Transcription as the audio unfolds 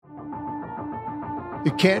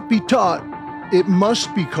It can't be taught, it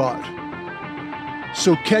must be caught.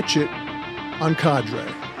 So catch it on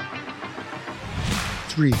Cadre.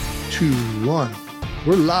 3, 2, 1.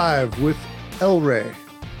 We're live with Lray.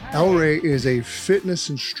 Lray is a fitness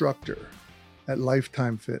instructor at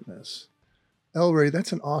Lifetime Fitness. Lray,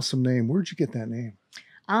 that's an awesome name. Where'd you get that name?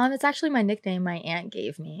 It's actually my nickname my aunt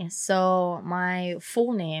gave me. So my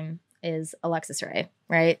full name is Alexis Ray,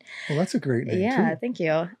 right? Well, that's a great name, Yeah, too. thank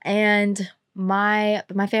you. And my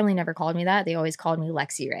family never called me that. They always called me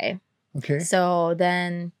Lexi Ray. Okay. So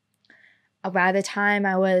then by the time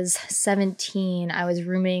I was 17, I was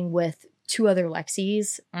rooming with 2 other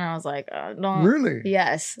Lexis. And I was like, no. Really?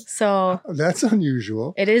 Yes. So That's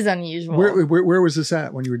unusual. it is unusual. Where was this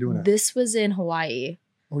at when you were doing that? This was in Hawaii.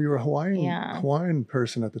 Oh, you were a Yeah. Hawaiian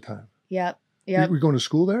person at the time. Yep. Were you going to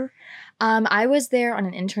school there? I was there on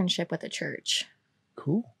an internship with a church.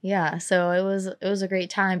 Cool. Yeah, so it was a great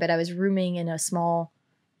time, but I was rooming in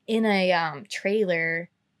a trailer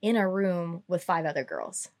in a room with 5 other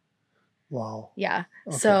girls. Wow. Yeah.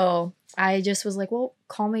 Okay. So I just was like, well,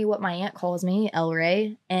 call me what my aunt calls me,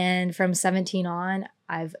 Lray. And from 17 on,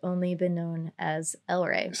 I've only been known as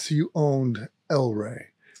Lray. So you owned Lray.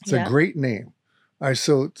 It's Yeah. a great name. All right.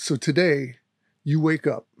 So today you wake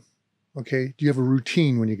up. Okay. Do you have a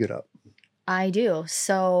routine when you get up? I do.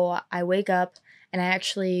 So I wake up and I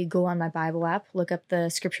actually go on my Bible app, look up the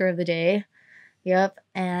scripture of the day. Yep.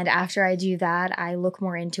 And after I do that, I look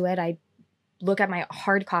more into it. I look at my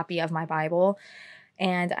hard copy of my Bible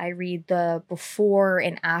and I read the before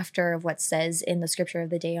and after of what says in the scripture of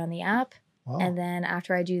the day on the app. Wow. And then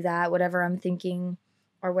after I do that, whatever I'm thinking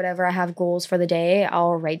or whatever I have goals for the day,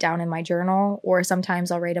 I'll write down in my journal, or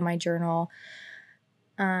sometimes I'll write in my journal.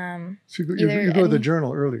 So you go to the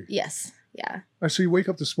journal early. Yes. Yeah. All right, so you wake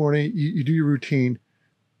up this morning, you do your routine.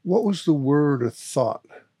 What was the word or thought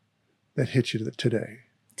that hit you today?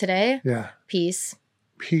 Today? Yeah. Peace.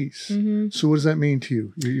 Peace. Mm-hmm. So what does that mean to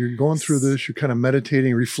you? You're going through this, you're kind of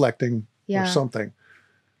meditating, reflecting or something,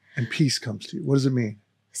 and peace comes to you. What does it mean?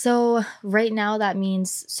 So right now that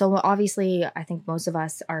means, so obviously I think most of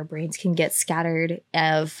us, our brains can get scattered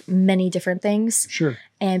of many different things. Sure.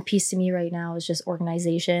 And peace to me right now is just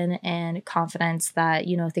organization and confidence that,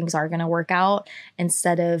 things are going to work out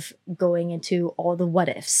instead of going into all the what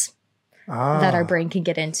ifs that our brain can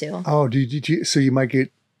get into. Oh, so you might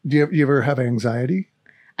get, do you ever have anxiety?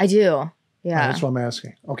 I do. Yeah. That's what I'm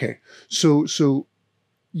asking. Okay. So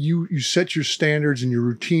you set your standards and your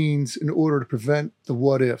routines in order to prevent the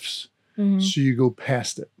what ifs. Mm-hmm. So you go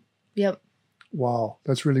past it. Yep. Wow.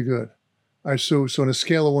 That's really good. All right. So on a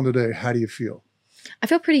scale of 1 to today, how do you feel? I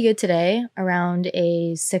feel pretty good today, around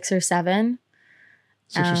a 6 or 7.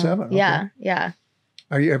 6 or 7? Okay. Yeah. Yeah.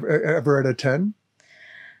 Are you ever at a 10?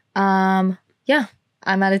 Yeah.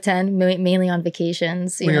 I'm at a 10, mainly on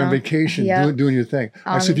vacations. When you're on vacation, Yep. doing your thing.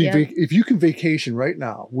 All right, so Yep. if you can vacation right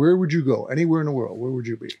now, where would you go? Anywhere in the world, where would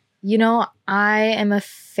you be? I am a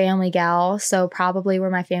family gal, so probably where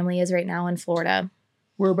my family is right now in Florida.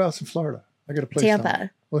 Whereabouts in Florida? I got a place Tampa. down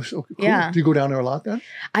there. Oh, cool. Yeah. Do you go down there a lot then?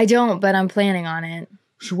 I don't, but I'm planning on it.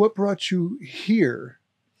 So what brought you here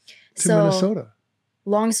to Minnesota?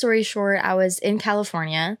 Long story short, I was in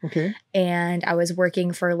California. Okay. And I was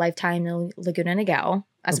working for Lifetime in Laguna Niguel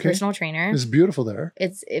as a personal trainer. It's beautiful there.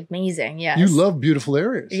 It's amazing. Yes. You love beautiful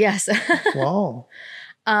areas. Yes. Wow.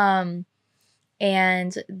 And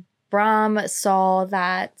Brahm saw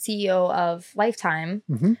that CEO of Lifetime,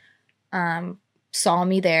 saw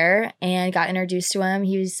me there and got introduced to him.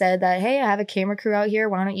 He said that, hey, I have a camera crew out here.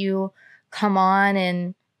 Why don't you come on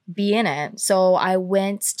and be in it? So I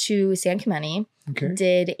went to San Clemente,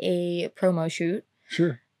 did a promo shoot.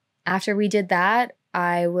 Sure. After we did that,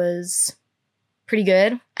 I was pretty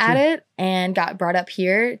good at it and got brought up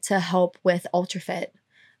here to help with UltraFit.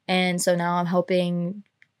 And so now I'm helping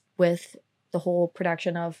with the whole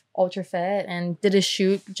production of UltraFit and did a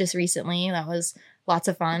shoot just recently. That was lots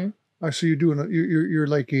of fun. So you're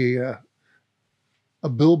like a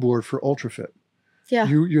billboard for UltraFit. Yeah.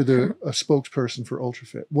 You're a spokesperson for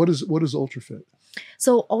UltraFit. What is UltraFit?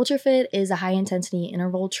 So UltraFit is a high intensity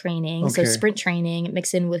interval training. So sprint training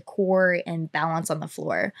mixed in with core and balance on the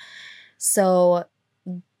floor. So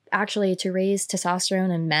actually to raise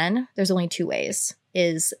testosterone in men, there's only 2 ways.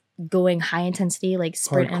 Is going high intensity, like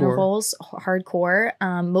sprint intervals, hardcore.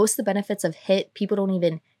 Most of the benefits of HIIT, people don't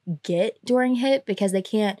even get during HIIT because they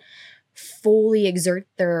can't fully exert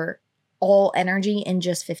their all energy in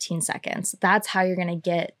just 15 seconds. That's how you're going to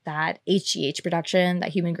get that HGH production, that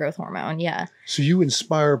human growth hormone. Yeah. So you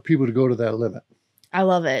inspire people to go to that limit. I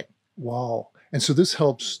love it. Wow. And so this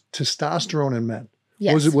helps testosterone in men.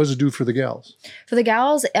 Yes. What does it do for the gals? For the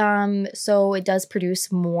gals, so it does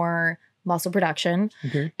produce more muscle production,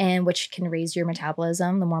 and which can raise your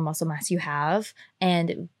metabolism the more muscle mass you have.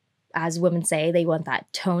 And as women say, they want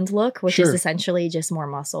that toned look, which is essentially just more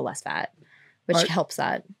muscle, less fat, which helps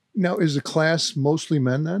that. Now, is the class mostly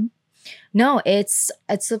men then? No, I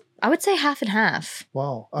would say half and half.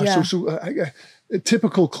 Wow. A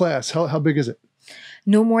typical class, how big is it?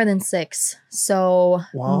 No more than 6. So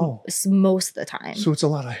wow. Most of the time. So it's a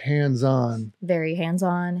lot of hands-on. Very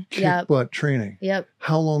hands-on. Kick butt training. Yep.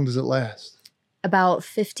 How long does it last? About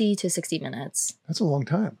 50 to 60 minutes. That's a long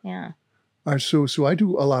time. Yeah. All right, so I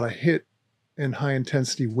do a lot of HIIT and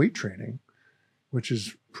high-intensity weight training, which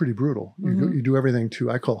is pretty brutal. You do everything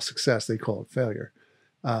I call success, they call it failure.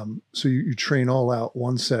 So you train all out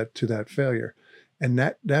one set to that failure. And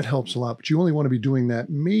that helps a lot. But you only want to be doing that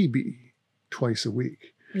maybe twice a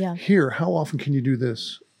week. Yeah. Here, how often can you do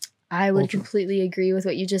this? I would completely agree with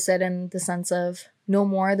what you just said in the sense of no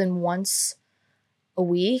more than once a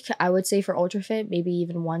week. I would say for UltraFit, maybe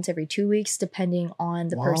even once every 2 weeks, depending on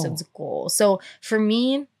the person's goal. So for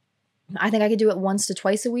me, I think I could do it once to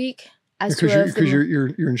twice a week. Because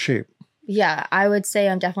you're in shape. Yeah, I would say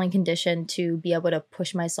I'm definitely conditioned to be able to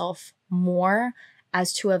push myself more.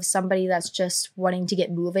 As to of somebody that's just wanting to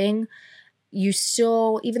get moving, you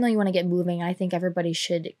still, even though you want to get moving, I think everybody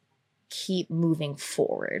should keep moving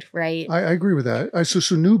forward, right? I agree with that. So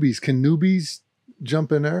newbies, can newbies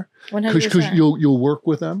jump in there? 100%. Because you'll work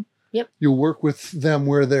with them. Yep. You'll work with them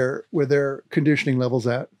where their conditioning level's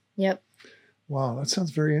at. Yep. Wow, that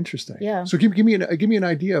sounds very interesting. Yeah. So give me an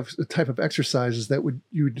idea of the type of exercises that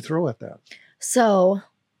you would throw at that. So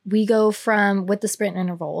we go with the sprint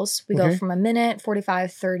intervals, we go from a minute,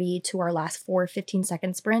 45, 30 to our last 4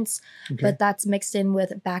 15-second sprints. But that's mixed in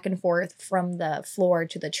with back and forth from the floor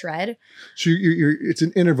to the tread. So it's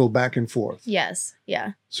an interval back and forth. Yes.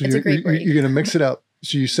 Yeah. So it's a great break. You're going to mix it up.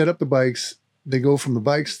 So you set up the bikes. They go from the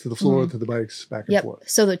bikes to the floor to the bikes back and forth.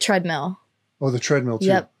 So the treadmill. Oh, the treadmill too.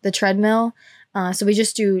 Yep. The treadmill. So we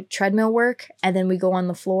just do treadmill work, and then we go on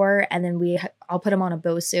the floor, and then I'll put them on a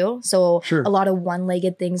Bosu. So a lot of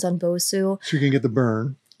one-legged things on Bosu. So you can get the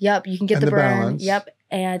burn. Yep, you can get the burn. Balance. Yep,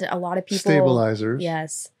 and a lot of people stabilizers.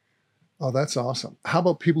 Yes. Oh, that's awesome. How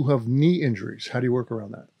about people who have knee injuries? How do you work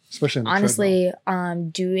around that? Especially honestly,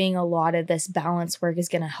 doing a lot of this balance work is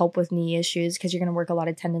going to help with knee issues because you're going to work a lot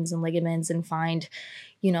of tendons and ligaments and find,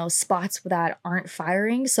 spots that aren't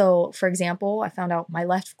firing. So, for example, I found out my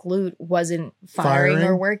left glute wasn't firing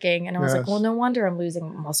or working, and I was like, well, no wonder I'm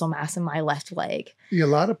losing muscle mass in my left leg. Yeah, a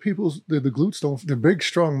lot of people, the glutes don't. They're big,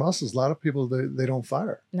 strong muscles. A lot of people they don't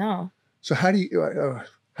fire. No. So how do you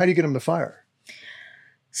get them to fire?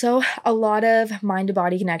 So a lot of mind to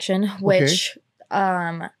body connection, which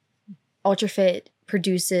UltraFit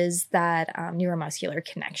produces that neuromuscular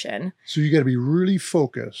connection. So you got to be really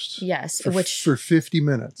focused. Yes. For 50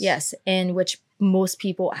 minutes. Yes. And which most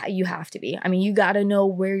people, you have to be. I mean, you got to know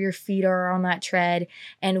where your feet are on that tread.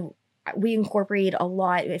 And we incorporate a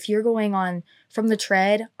lot. If you're going on from the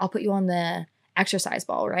tread, I'll put you on the exercise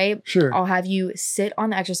ball, right? Sure. I'll have you sit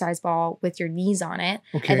on the exercise ball with your knees on it.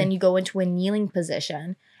 And then you go into a kneeling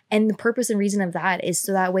position. And the purpose and reason of that is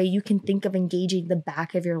so that way you can think of engaging the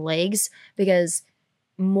back of your legs, because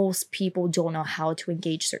most people don't know how to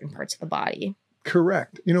engage certain parts of the body.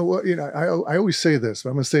 Correct. You know what? I always say this, but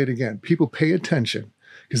I'm going to say it again. People pay attention,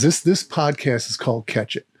 because this podcast is called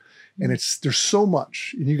Catch It. And there's so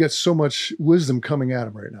much, and you got so much wisdom coming at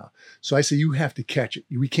them right now. So I say you have to catch it.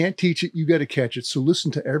 We can't teach it. You got to catch it. So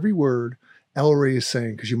listen to every word Lray is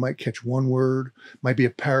saying, because you might catch one word, might be a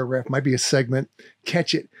paragraph, might be a segment.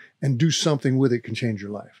 Catch it and do something with it, can change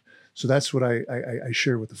your life. So that's what I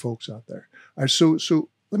share with the folks out there. All right, so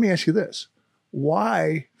let me ask you this.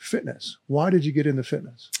 Why fitness? Why did you get into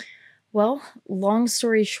fitness? Well, long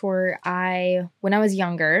story short, when I was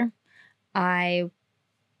younger, I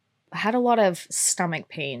had a lot of stomach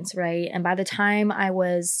pains, right? And by the time I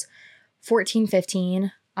was 14,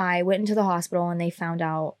 15, I went into the hospital, and they found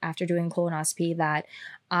out after doing colonoscopy that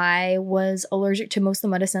I was allergic to most of the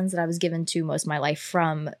medicines that I was given to most of my life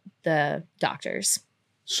from the doctors.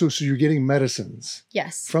 So you're getting medicines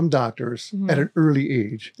from doctors at an early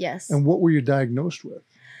age. Yes. And what were you diagnosed with?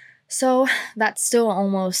 So that's still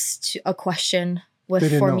almost a question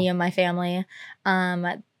for me and my family.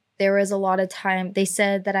 There was a lot of time. They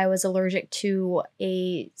said that I was allergic to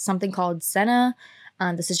something called senna.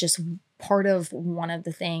 This is just part of one of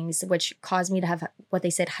the things which caused me to have what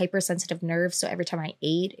they said hypersensitive nerves. So every time I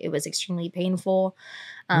ate, it was extremely painful.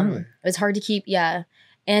 Really? It was hard to keep. Yeah.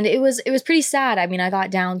 And it was pretty sad. I mean, I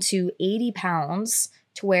got down to 80 pounds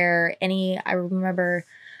to where I remember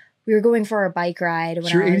We were going for a bike ride. When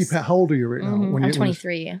so you're I 80 was, pounds. How old are you right now? I'm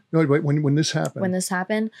 23. No, wait, when this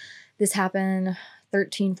happened? This happened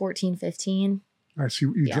 13, 14, 15. All right,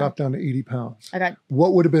 so you dropped down to 80 pounds. I got.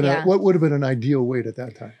 What would have been an ideal weight at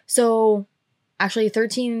that time? So actually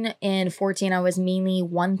 13 and 14, I was mainly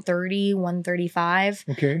 130, 135.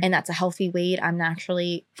 Okay. And that's a healthy weight. I'm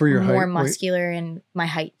actually for your more height, muscular in my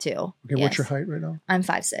height too. Okay, yes. What's your height right now? I'm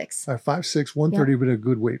 5'6". 5'6", 130 would be a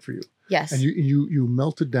good weight for you. Yes. And you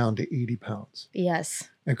melted down to 80 pounds. Yes.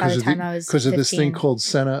 And by the time I was 15. Because of this thing called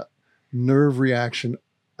senna nerve reaction,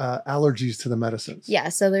 allergies to the medicines. Yeah.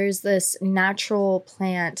 So there's this natural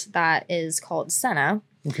plant that is called senna.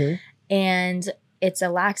 Okay. And it's a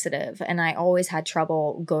laxative. And I always had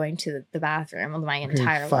trouble going to the bathroom my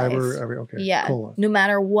entire life. Okay. Yeah. Cool. No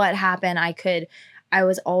matter what happened, I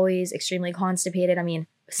was always extremely constipated. I mean,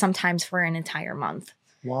 sometimes for an entire month.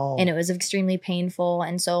 Wow. And it was extremely painful.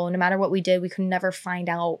 And so no matter what we did, we could never find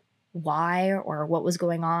out why or what was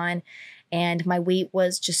going on. And my weight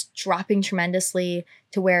was just dropping tremendously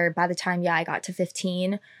to where by the time, I got to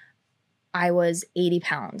 15, I was 80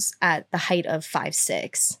 pounds at the height of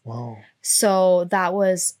 5'6". Wow. So that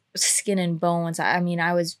was skin and bones. I mean,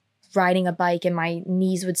 I was riding a bike and my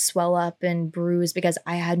knees would swell up and bruise because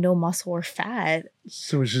I had no muscle or fat.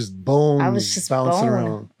 So it was just bones. I was just bouncing bone.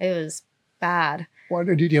 around. It was bad. Why,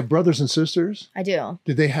 did you have brothers and sisters? I do.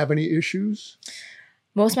 Did they have any issues?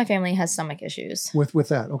 Most of my family has stomach issues. With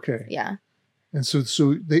that, okay. Yeah. And so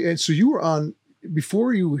you were on,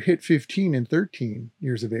 before you hit 15 and 13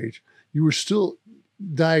 years of age, you were still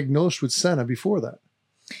diagnosed with senna before that.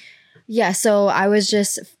 Yeah, so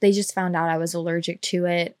they just found out I was allergic to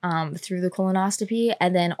it through the colonoscopy.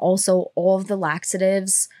 And then also all of the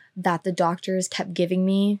laxatives that the doctors kept giving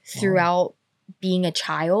me throughout being a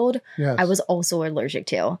child, yes. I was also allergic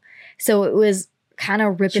to. So it was kind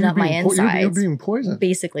of ripping up my insides. You're being poisoned.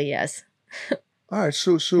 Basically, yes. All right,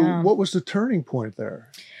 so what was the turning point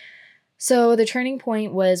there? So the turning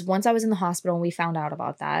point was once I was in the hospital and we found out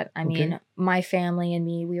about that. I mean, my family and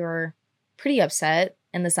me, we were pretty upset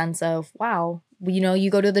in the sense of, wow, you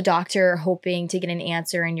go to the doctor hoping to get an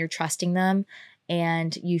answer and you're trusting them.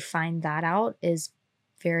 And you find that out is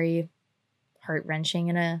very heart-wrenching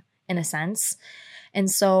in a sense. And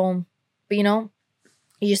so, but you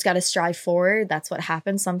just got to strive forward. That's what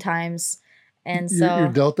happens sometimes. And so you're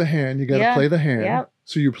dealt the hand, you got to play the hand. Yep.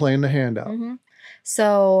 So you're playing the hand out. Mm-hmm.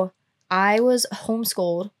 So I was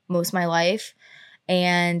homeschooled most of my life.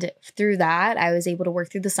 And through that, I was able to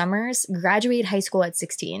work through the summers, graduate high school at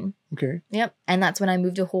 16. Okay. Yep. And that's when I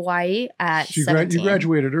moved to Hawaii at 17. You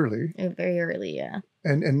graduated early. Very early, yeah.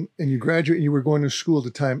 And you graduated, you were going to school at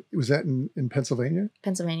the time. Was that in Pennsylvania?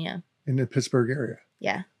 Pennsylvania. In the Pittsburgh area?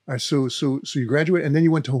 Yeah. All right, so you graduated and then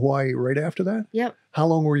you went to Hawaii right after that? Yep. How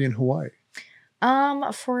long were you in Hawaii?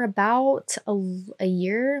 For about a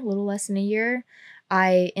year, a little less than a year.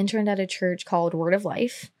 I interned at a church called Word of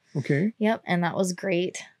Life. Okay. Yep, and that was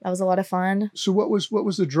great. That was a lot of fun. So what was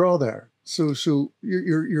the draw there? So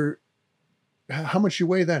you're how much you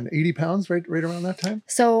weigh then? 80 pounds, right around that time?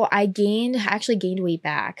 So I actually gained weight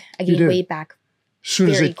back. I gained weight back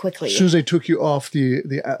very quickly. As soon as they took you off the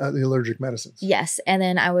allergic medicines. Yes, and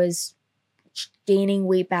then I was gaining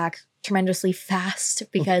weight back tremendously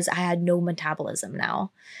fast because I had no metabolism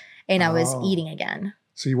now, and I was eating again.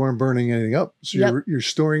 So you weren't burning anything up. So you're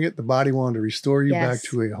storing it. The body wanted to restore you back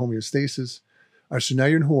to a homeostasis. All right, so now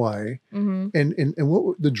you're in Hawaii. Mm-hmm. And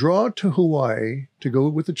what the draw to Hawaii to go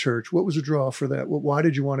with the church, what was the draw for that? Why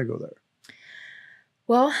did you want to go there?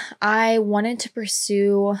 Well, I wanted to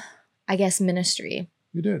pursue, I guess, ministry.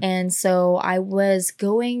 You did. And so I was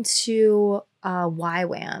going to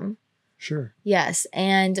YWAM. Sure. Yes.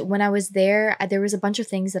 And when I was there was a bunch of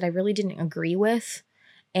things that I really didn't agree with.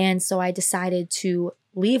 And so I decided to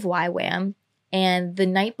leave YWAM. And the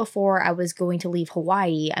night before I was going to leave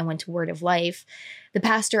Hawaii, I went to Word of Life. The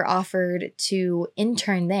pastor offered to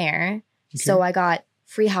intern there. Okay. So I got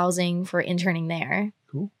free housing for interning there.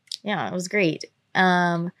 Cool. Yeah, it was great.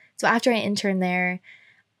 So after I interned there,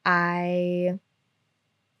 I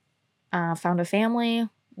found a family,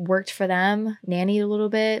 worked for them, nannied a little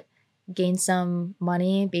bit, gained some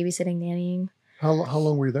money, babysitting, nannying. How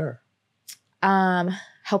long were you there?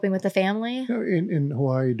 Helping with the family. In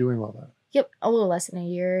Hawaii, doing all that. Yep, a little less than a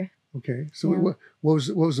year. Okay, so what was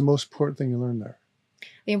the most important thing you learned there?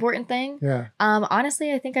 The important thing? Yeah.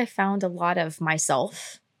 Honestly, I think I found a lot of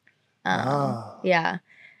myself. Yeah,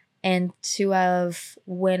 and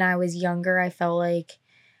when I was younger, I felt like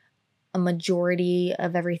a majority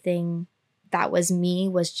of everything that was me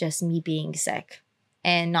was just me being sick.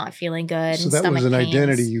 and not feeling good. So and that was an pains.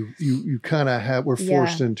 identity you kind of were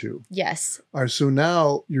forced into. Yes. All right. So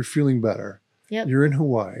now you're feeling better. Yep. You're in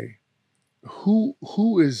Hawaii.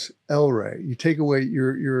 Who is Lray? You take away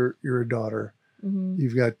your a daughter. Mm-hmm.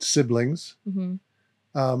 You've got siblings.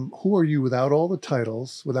 Mm-hmm. Who are you without all the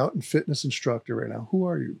titles, without a fitness instructor right now? Who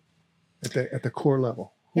are you at the core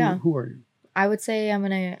level? Who are you? I would say I'm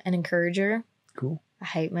an encourager. Cool. A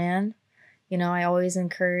hype man. You know, I always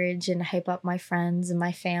encourage and hype up my friends and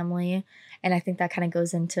my family. And I think that kind of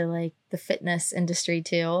goes into like the fitness industry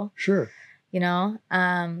too. Sure. You know,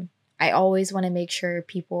 I always want to make sure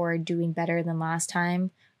people are doing better than last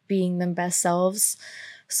time, being their best selves.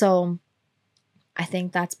 So I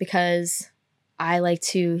think that's because I like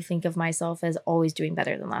to think of myself as always doing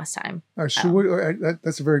better than last time. All right, so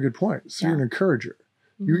that's a very good point. So you're an encourager.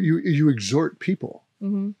 Mm-hmm. You exhort people.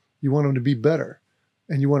 Mm-hmm. You want them to be better,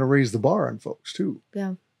 and you want to raise the bar on folks too.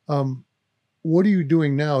 Yeah. What are you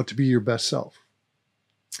doing now to be your best self?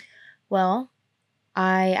 Well,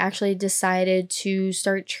 I actually decided to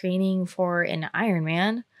start training for an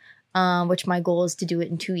Ironman, which my goal is to do it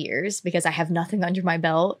in 2 years because I have nothing under my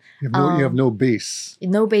belt. You have no base.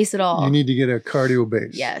 No base at all. You need to get a cardio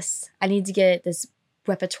base. Yes. I need to get this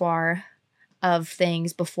repertoire of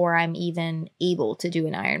things before I'm even able to do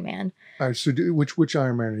an Ironman. All right. So which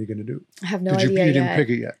Ironman are you going to do? I have no idea You didn't pick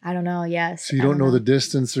it yet? I don't know. Yes. So you don't know the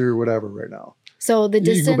distance or whatever right now? So the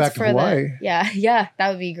distance you can go back to Hawaii. Yeah, that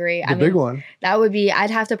would be great. The big one. That would be,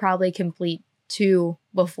 I'd have to probably complete 2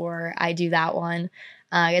 before I do that one.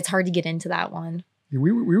 It's hard to get into that one.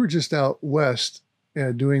 We were just out west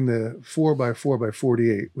doing the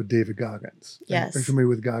 4x4x48 with David Goggins. Yes. Are you familiar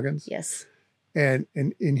with Goggins? Yes. And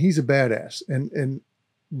he's a badass. And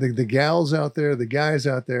the gals out there, the guys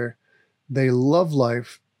out there, they love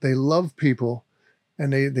life, they love people,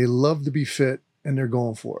 and they love to be fit, and they're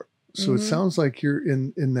going for it. So it sounds like you're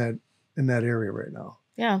in that area right now.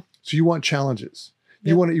 Yeah. So you want challenges.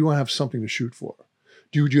 You want to have something to shoot for.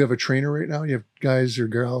 Do you have a trainer right now? You have guys or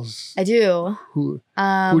girls? I do. Who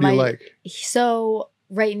do you like? So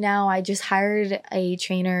right now I just hired a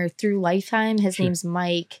trainer through Lifetime. His name's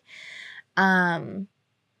Mike.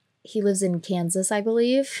 He lives in Kansas, I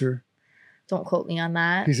believe. Sure. Don't quote me on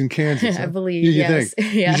that. He's in Kansas. I believe. You yes.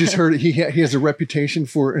 think? Yeah. You just heard he has a reputation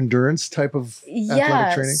for endurance type of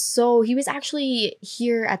athletic training? So he was actually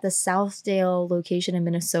here at the Southdale location in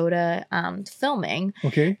Minnesota filming.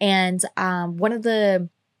 Okay. And one of the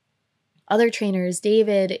other trainers,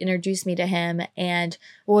 David, introduced me to him and,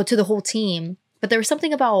 to the whole team. But there was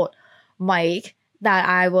something about Mike that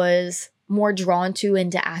I was more drawn to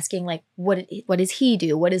into asking, like, what does he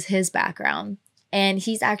do? What is his background? And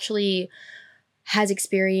he's actually has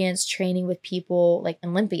experience training with people like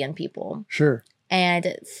Olympian people. Sure.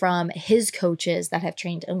 And from his coaches that have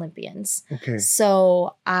trained Olympians. Okay.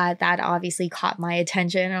 So that obviously caught my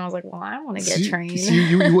attention. And I was like, well, I want to get trained. So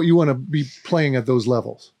you want to be playing at those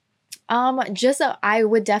levels? I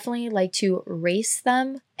would definitely like to race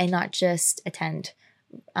them and not just attend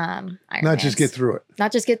Ironmans. Not just get through it.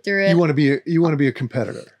 Not just get through it. You want to be a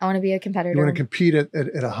competitor. I want to be a competitor. You want to compete at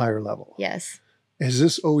a higher level. Yes. Has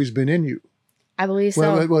this always been in you? I believe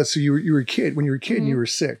so. Well, so you were a kid. When you were a kid and you were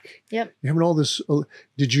sick. Yep. You're having all this.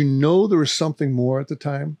 Did you know there was something more at the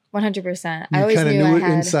time? 100%. I always knew it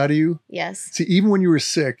inside of you? Yes. See, even when you were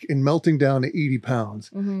sick and melting down to 80 pounds,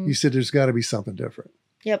 you said there's got to be something different.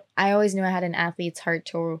 Yep. I always knew I had an athlete's heart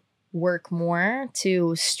to work more,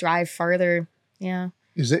 to strive farther. Yeah.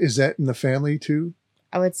 Is that in the family too?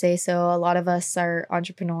 I would say so. A lot of us are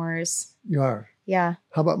entrepreneurs. You are? Yeah.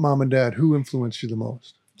 How about mom and dad? Who influenced you the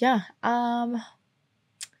most? Yeah. I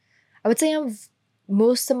would say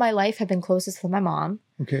most of my life have been closest with my mom.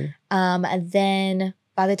 Okay. And then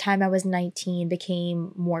by the time I was 19,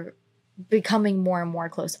 becoming more and more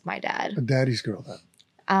close with my dad. A daddy's girl then.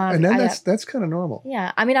 And then that's kind of normal.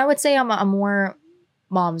 Yeah. I mean, I would say I'm a more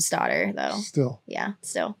mom's daughter though. Still. Yeah,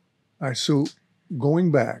 still. All right. So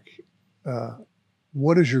going back,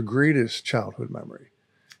 what is your greatest childhood memory?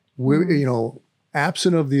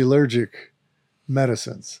 Absent of the allergic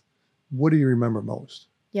medicines, what do you remember most?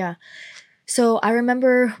 Yeah. So I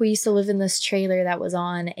remember we used to live in this trailer that was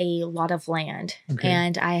on a lot of land. Okay.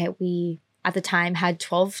 And we at the time had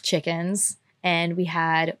 12 chickens and we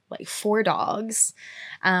had like 4 dogs.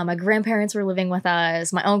 My grandparents were living with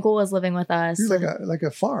us. My uncle was living with us. You're like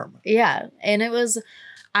a farm. Yeah. And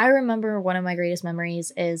I remember one of my greatest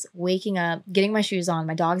memories is waking up, getting my shoes on,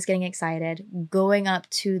 my dog's getting excited, going up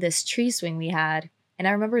to this tree swing we had. And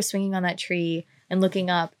I remember swinging on that tree and looking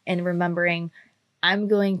up and remembering, I'm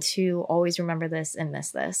going to always remember this and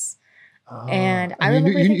miss this. And I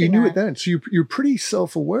remember you knew it then. So you're pretty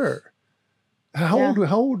self-aware. How old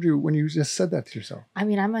were you when you just said that to yourself? I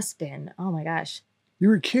mean, I must have been, oh my gosh. You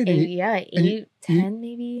were a kid. Eight, 10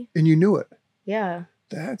 maybe. And you knew it. Yeah.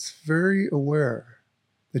 That's very aware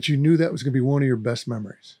that you knew that was going to be one of your best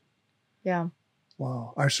memories. Yeah.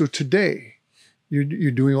 Wow. All right, so today you're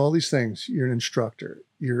doing all these things. You're an instructor.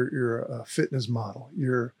 You're a fitness model.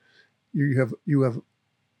 You have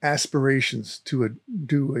aspirations to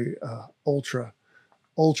do a ultra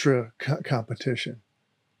competition.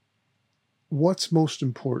 What's most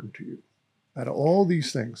important to you out of all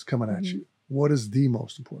these things coming at you? What is the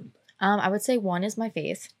most important thing? I would say 1 is my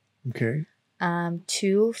faith. Okay.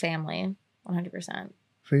 2, family, 100%.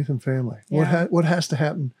 Faith and family. Yeah. What has to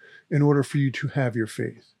happen in order for you to have your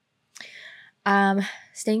faith?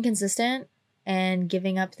 Staying consistent and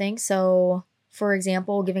giving up things. So, for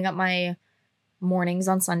example, giving up my mornings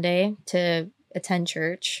on Sunday to attend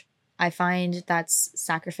church. I find that's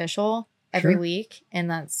sacrificial every week, and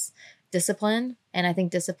that's discipline. And I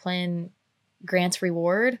think discipline grants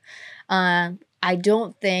reward. Don't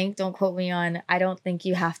quote me on, I don't think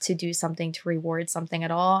you have to do something to reward something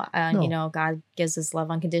at all. No. God gives us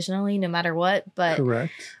love unconditionally, no matter what. But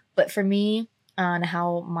Correct. But for me, on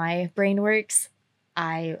how my brain works,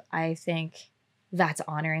 I think that's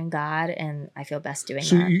honoring God, and I feel best doing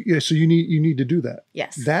that. So you need to do that.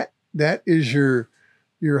 Yes. That is your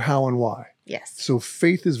how and why. Yes. So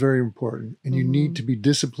faith is very important, and you need to be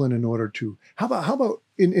disciplined in order to. How about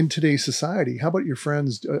in today's society? How about your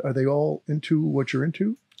friends? Are they all into what you're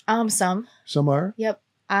into? Some. Some are. Yep.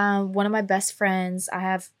 One of my best friends. I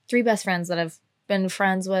have 3 best friends that I've been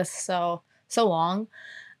friends with so long.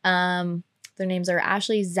 Their names are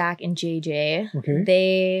Ashley, Zach, and JJ. Okay.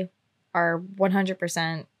 They are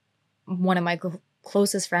 100% one of my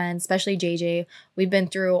closest friends, especially JJ. We've been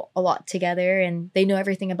through a lot together, and they know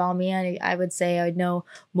everything about me. And I would say I would know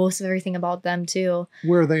most of everything about them too.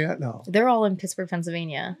 Where are they at now? They're all in Pittsburgh,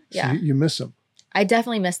 Pennsylvania. Yeah. So you miss them. I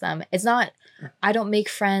definitely miss them. It's not, I don't make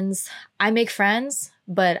friends. I make friends,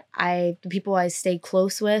 but the people I stay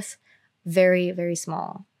close with, very, very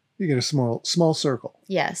small. You get a small circle.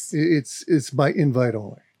 Yes. It's by invite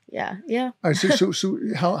only. Yeah. Yeah. All right. So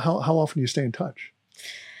how often do you stay in touch?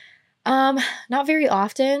 Not very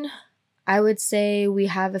often. I would say we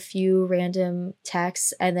have a few random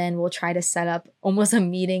texts, and then we'll try to set up almost a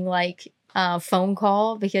meeting like phone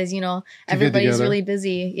call because everybody's really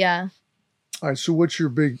busy. Yeah. All right. So is your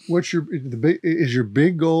big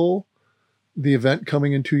goal the event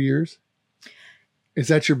coming in 2 years? Is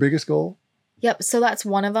that your biggest goal? Yep. So that's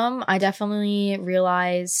one of them. I definitely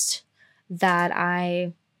realized that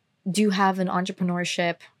I do have an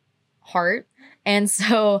entrepreneurship heart. And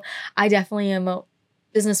so I definitely am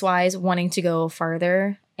business-wise wanting to go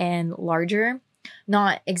farther and larger.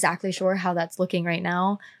 Not exactly sure how that's looking right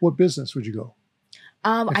now. What business would you go?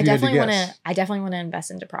 I definitely want to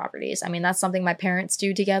invest into properties. I mean, that's something my parents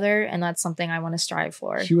do together, and that's something I want to strive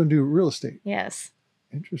for. So you want to do real estate? Yes.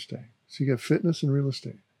 Interesting. So you got fitness and real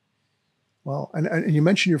estate. Wow. And you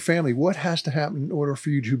mentioned your family. What has to happen in order for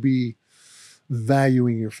you to be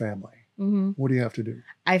valuing your family? Mm-hmm. What do you have to do?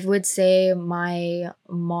 I would say my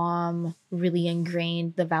mom really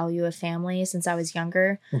ingrained the value of family since I was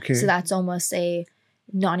younger. Okay. So that's almost a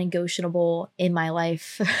non-negotiable in my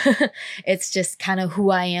life. It's just kind of who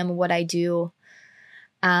I am, what I do.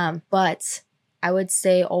 But I would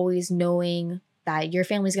say always knowing that your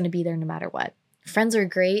family's going to be there no matter what. Friends are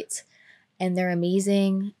great and they're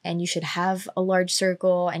amazing, and you should have a large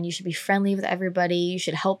circle, and you should be friendly with everybody. You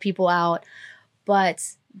should help people out.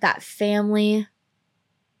 But that family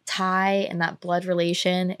tie and that blood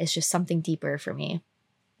relation is just something deeper for me.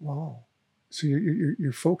 Wow. So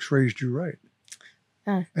your folks raised you right.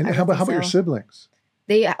 And how about your siblings?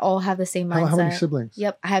 They all have the same mindset. How many siblings?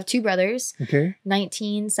 Yep. I have 2 brothers. Okay.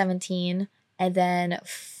 19, 17, and then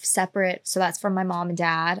separate. So that's from my mom and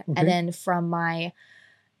dad. Okay. And then from my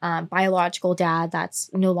biological dad, that's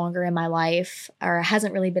no longer in my life or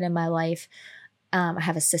hasn't really been in my life. I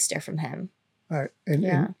have a sister from him. All right.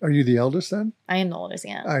 And are you the eldest then? I am the oldest,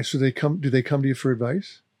 yeah. All right. So do they come to you for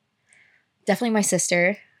advice? Definitely my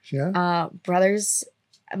sister. Yeah. Brothers,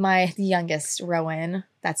 the youngest, Rowan,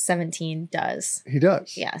 that's 17, does. He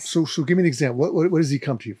does? Yes. So give me an example. What does he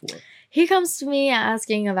come to you for? He comes to me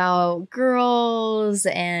asking about girls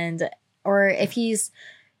or if he's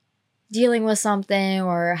dealing with something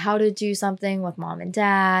or how to do something with mom and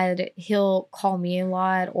dad. He'll call me a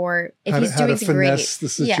lot, or if he's doing great. The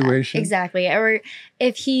situation. Yeah, exactly. Or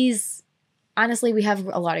if honestly, we have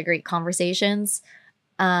a lot of great conversations,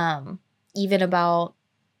 even about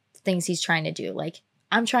things he's trying to do. Like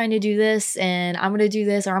I'm trying to do this and I'm going to do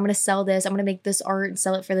this, or I'm going to sell this. I'm going to make this art and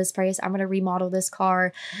sell it for this price. I'm going to remodel this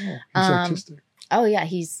car. Oh, he's artistic. Oh yeah.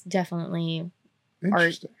 He's definitely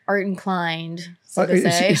art inclined. So to is,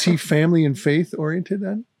 say. Is he family and faith oriented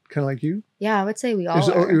then? Kind of like you? Yeah, I would say we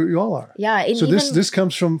all are. You all are. Yeah. So this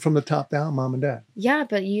comes from the top down, mom and dad. Yeah,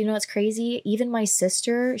 but you know what's crazy? Even my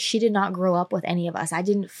sister, she did not grow up with any of us. I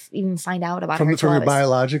didn't even find out about her. From your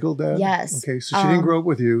biological dad? Yes. Okay, so she didn't grow up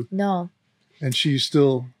with you. No. And she's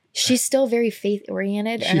still very faith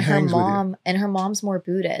oriented, and her mom's more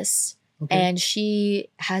Buddhist, and she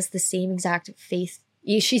has the same exact faith.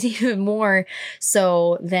 She's even more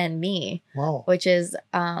so than me. Wow. Which is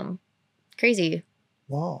crazy.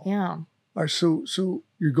 Wow. Yeah. All right, so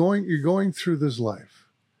you're going through this life.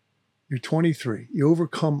 You're 23. You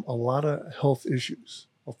overcome a lot of health issues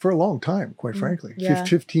for a long time, quite frankly. Yeah.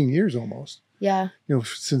 15 years almost. Yeah. You know,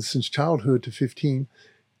 since childhood to 15.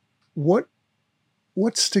 What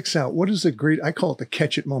sticks out? What is I call it the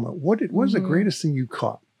catch it moment. What is the greatest thing you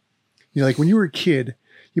caught? You know, like when you were a kid,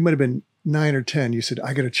 you might have been 9 or 10. You said,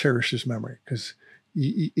 I got to cherish this memory because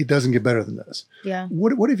it doesn't get better than this. Yeah.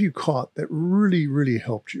 What have you caught that really, really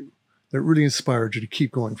helped you, that really inspired you to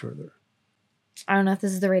keep going further? I don't know if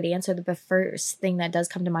this is the right answer, but the first thing that does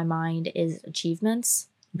come to my mind is achievements,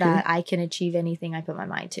 that I can achieve anything I put my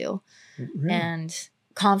mind to. Really? And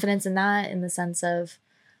confidence in that, in the sense of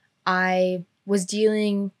I was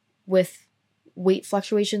dealing with weight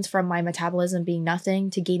fluctuations from my metabolism being nothing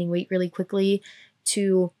to gaining weight really quickly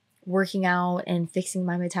to working out and fixing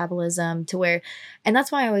my metabolism to where, and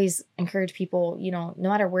that's why I always encourage people, you know, no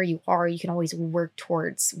matter where you are, you can always work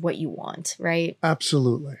towards what you want, right?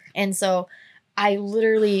 Absolutely. And so I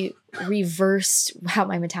literally reversed how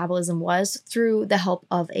my metabolism was through the help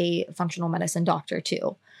of a functional medicine doctor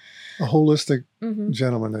too. A holistic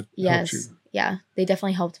gentleman that helped you. Yeah, they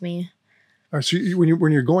definitely helped me. All right, so when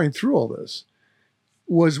you're going through all this,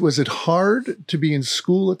 was it hard to be in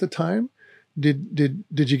school at the time? Did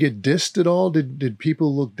you get dissed at all? Did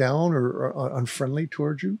people look down or unfriendly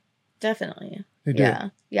towards you? Definitely. They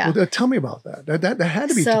did. Yeah. Well, tell me about that. That had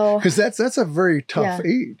to be because that's a very tough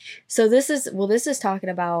age. So this is talking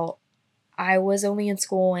about, I was only in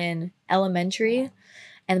school in elementary,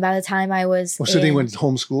 and by the time I was they went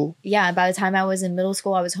homeschool. Yeah, by the time I was in middle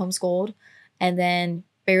school, I was homeschooled, and then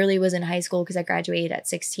barely was in high school because I graduated at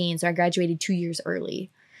 16. So I graduated 2 years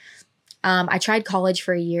early. I tried college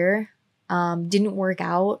for a year. Didn't work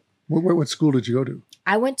out. What school did you go to?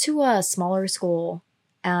 I went to a smaller school.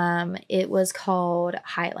 It was called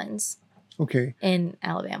Highlands. Okay. In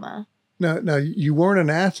Alabama. Now you weren't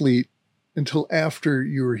an athlete until after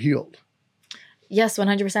you were healed. Yes,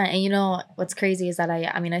 100%. And you know what's crazy is that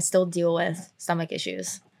I still deal with stomach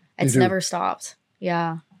issues. It's never stopped.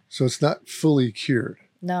 Yeah. So it's not fully cured.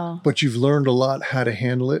 No. But you've learned a lot how to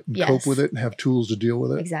handle it and cope with it and have tools to deal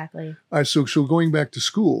with it. Exactly. All right. So going back to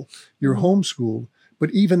school, you're homeschooled,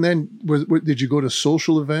 but even then, did you go to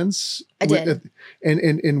social events? I did.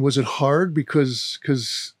 And was it hard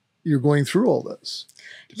because you're going through all this?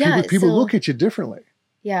 Yeah. People look at you differently.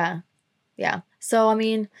 Yeah. Yeah. So,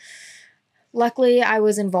 luckily I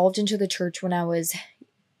was involved into the church when I was,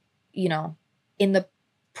 in the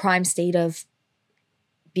prime state of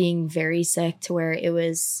being very sick, to where it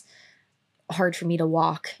was hard for me to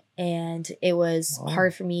walk, and it was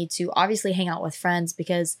hard for me to obviously hang out with friends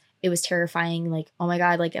because it was terrifying. Like, oh my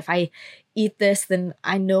God, like if I eat this, then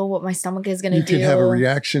I know what my stomach is going to do. You can have a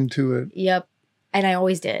reaction to it. Yep. And I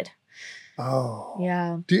always did. Oh.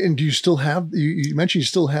 Yeah. Do you still have, you mentioned you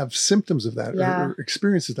still have symptoms of that or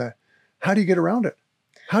experiences of that. How do you get around it?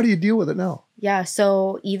 How do you deal with it now? Yeah.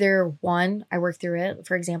 So either one, I work through it.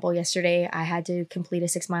 For example, yesterday I had to complete a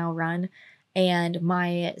 6-mile run, and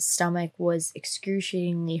my stomach was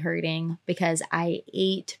excruciatingly hurting because I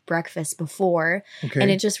ate breakfast before. Okay. And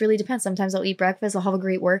it just really depends. Sometimes I'll eat breakfast. I'll have a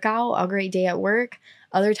great workout, a great day at work.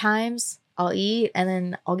 Other times I'll eat and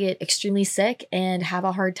then I'll get extremely sick and have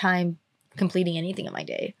a hard time completing anything in my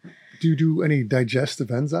day. Do you do any digestive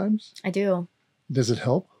enzymes? I do. Does it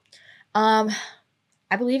help?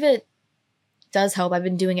 I believe it does help. I've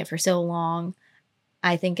been doing it for so long.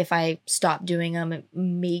 I think if I stop doing them, it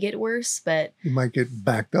may get worse, but you might get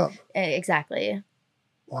backed up. Exactly.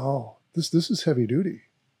 Wow. This is heavy duty.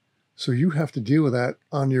 So you have to deal with that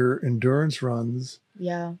on your endurance runs.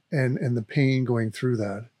 Yeah. And the pain going through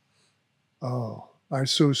that. Oh, all right.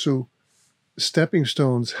 So stepping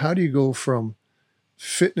stones, how do you go from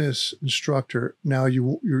fitness instructor? Now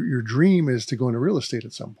your dream is to go into real estate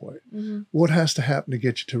at some point. Mm-hmm. What has to happen to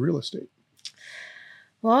get you to real estate?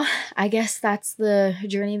 Well, I guess that's the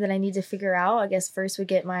journey that I need to figure out. I guess first we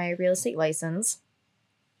get my real estate license.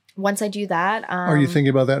 once I do that, Are you thinking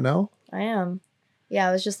about that now? I am. Yeah,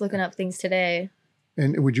 I was just looking up things today.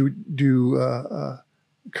 And would you do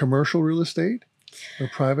commercial real estate or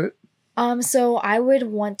private? So I would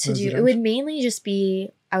want to do, it Residential? would mainly just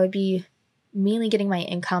be, I would be mainly getting my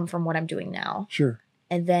income from what I'm doing now. Sure.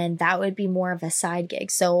 And then that would be more of a side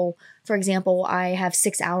gig. So, for example, I have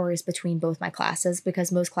 6 hours between both my classes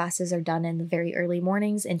because most classes are done in the very early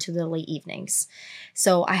mornings into the late evenings.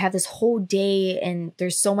 So I have this whole day and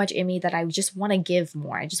there's so much in me that I just want to give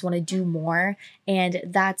more. I just want to do more. And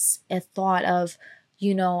that's a thought of,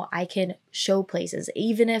 you know, I can show places.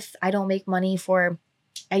 Even if I don't make money for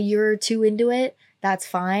a year or two into it, that's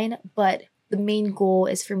fine. But the main goal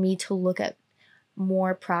is for me to look at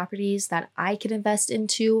more properties that I can invest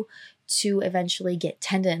into to eventually get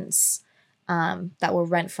tenants that will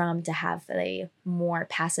rent from to have a more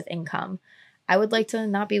passive income. I would like to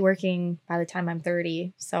not be working by the time I'm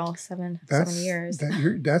 30. So 7 years.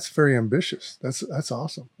 That's very ambitious. That's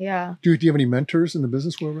awesome. Yeah. Do you have any mentors in the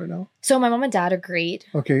business world right now? So my mom and dad are great.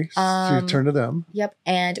 Okay. So you turn to them. Yep.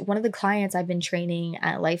 And one of the clients I've been training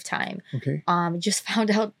at Lifetime Okay. just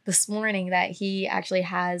found out this morning that he actually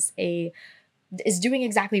is doing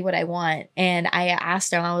exactly what I want. And I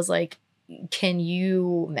asked him, I was like, can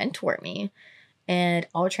you mentor me? And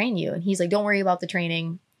I'll train you. And he's like, don't worry about the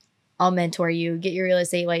training. I'll mentor you, get your real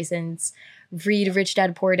estate license, read Rich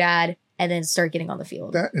Dad, Poor Dad, and then start getting on the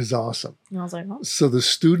field. That is awesome. And I was like, oh. So the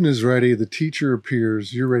student is ready, the teacher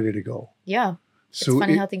appears, you're ready to go. Yeah. So it's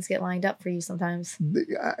funny how things get lined up for you sometimes.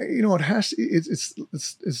 You know,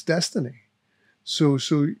 it's destiny. So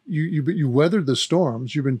you weathered the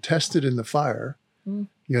storms, you've been tested in the fire. Mm.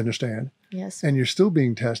 You understand? Yes. And you're still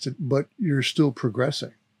being tested, but you're still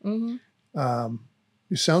progressing. Mm-hmm.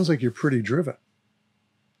 It sounds like you're pretty driven.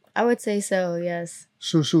 I would say so, yes.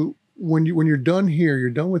 So when you're done here, you're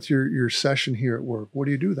done with your session here at work. What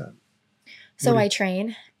do you do then? So I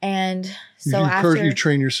train, and so after you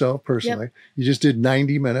train yourself personally. Yep. You just did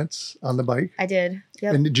 90 minutes on the bike. I did.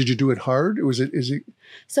 Yep. And did you do it hard? Is it?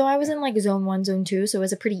 So I was in like zone 1, zone 2, so it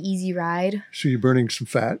was a pretty easy ride. So you're burning some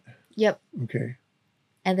fat. Yep. Okay.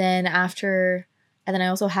 And then I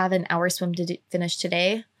also have an hour swim to finish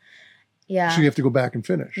today. Yeah. So you have to go back and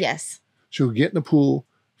finish. Yes. So you'll get in the pool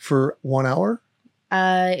for 1 hour?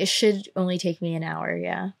 It should only take me an hour,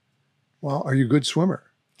 yeah. Well, are you a good swimmer?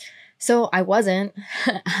 So I wasn't.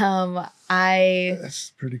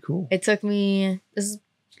 That's pretty cool. It took me, this is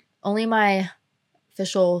only my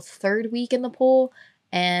official 3rd week in the pool.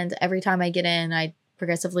 And every time I get in, I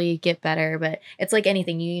progressively get better. But it's like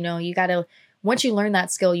anything, you know, you got to, once you learn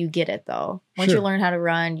that skill, you get it though. Once you learn how to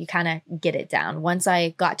run, you kind of get it down. Once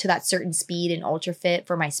I got to that certain speed and ultra fit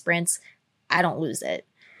for my sprints, I don't lose it.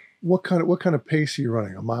 What kind of pace are you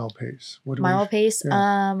running? A mile pace? Pace?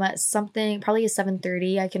 Yeah. Something probably a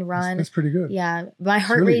 7:30 I can run. That's pretty good. Yeah. My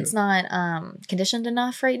heart rate's not conditioned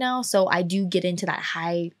enough right now. So I do get into that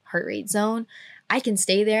high heart rate zone. I can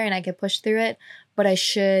stay there and I can push through it, but I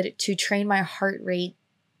should, to train my heart rate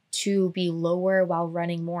to be lower while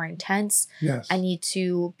running more intense. Yes. I need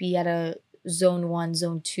to be at a zone 1,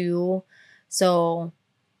 zone 2. So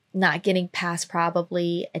not getting past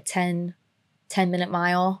probably a 10-minute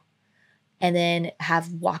mile, and then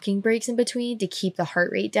have walking breaks in between to keep the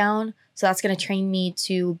heart rate down. So that's going to train me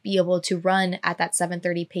to be able to run at that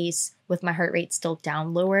 7:30 pace with my heart rate still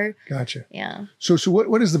down lower. Gotcha. Yeah. So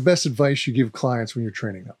what is the best advice you give clients when you're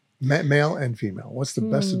training them? Male and female. What's the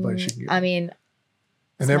best advice you can give? I mean,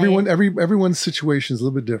 and everyone's situation is a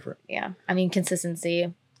little bit different. Yeah. I mean,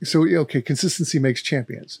 consistency. So, okay, consistency makes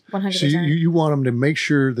champions. 100%. So you want them to make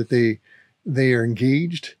sure that they are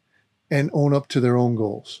engaged and own up to their own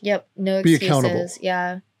goals. Yep. No excuses. Be accountable.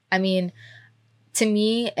 Yeah. I mean, to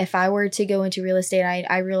me, if I were to go into real estate,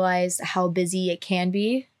 I realized how busy it can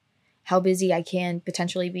be, how busy I can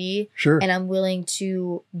potentially be. Sure. And I'm willing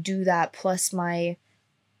to do that plus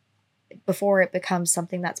before it becomes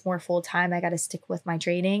something that's more full-time, I got to stick with my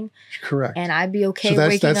training. Correct. And I'd be okay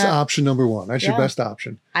that's option number 1. That's your best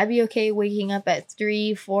option. I'd be okay waking up at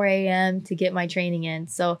 4 a.m. to get my training in.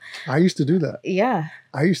 So I used to do that. Yeah.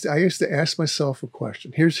 I used to ask myself a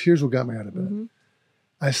question. Here's what got me out of bed. Mm-hmm.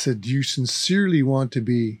 I said, do you sincerely want to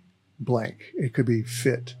be blank? It could be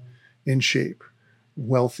fit, in shape,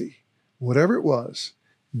 wealthy, whatever it was.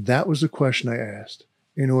 That was the question I asked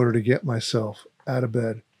in order to get myself out of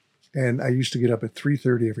bed. And I used to get up at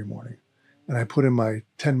 3:30 every morning, and I put in my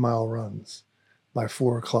 10-mile runs by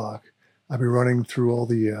 4 o'clock. I'd be running through all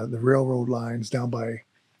the railroad lines down by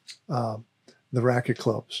the racket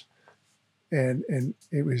clubs, and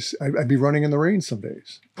it was I'd be running in the rain some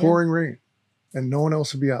days, pouring rain, and no one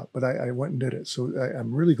else would be out, but I went and did it. So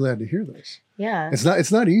I'm really glad to hear this. Yeah.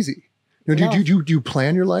 It's not easy. You know, do you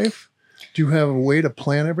plan your life? Do you have a way to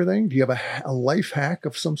plan everything? Do you have a life hack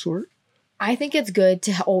of some sort? I think it's good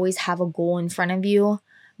to always have a goal in front of you,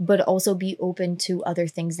 but also be open to other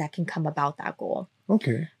things that can come about that goal.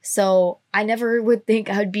 Okay. So I never would think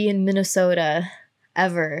I would be in Minnesota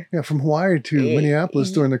ever. Yeah, from Hawaii to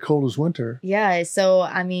Minneapolis during the coldest winter. Yeah. So,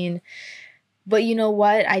 I mean, but you know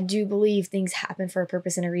what? I do believe things happen for a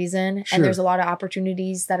purpose and a reason. Sure. And there's a lot of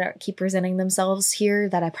opportunities that keep presenting themselves here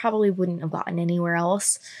that I probably wouldn't have gotten anywhere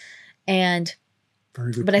else. And,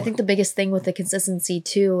 Very good but point. I think the biggest thing with the consistency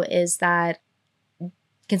too is that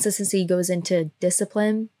consistency goes into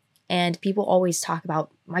discipline. And people always talk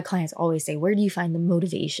about, my clients always say, where do you find the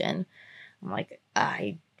motivation? I'm like,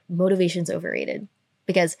 motivation's overrated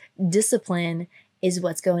because discipline is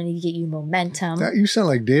what's going to get you momentum. You sound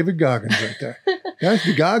like David Goggins right there.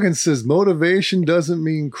 Goggins says motivation doesn't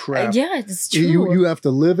mean crap. Yeah, it's true. You have to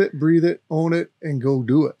live it, breathe it, own it, and go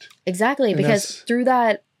do it. Exactly, And because through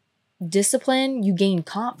that discipline, you gain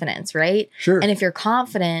confidence, right? Sure. And if you're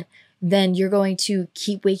confident, then you're going to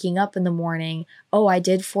keep waking up in the morning. Oh, I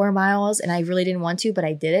did 4 miles and I really didn't want to, but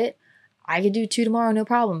I did it. I could do 2 tomorrow, no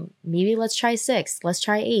problem. Maybe let's try 6. Let's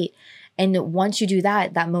try 8. And once you do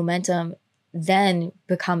that, that momentum then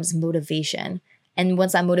becomes motivation. And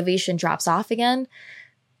once that motivation drops off again,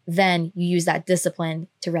 then you use that discipline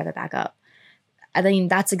to rev it back up. I mean,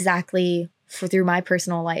 that's exactly through my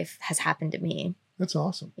personal life has happened to me. That's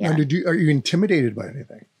awesome. Yeah. Now, are you intimidated by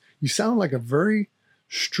anything? You sound like a very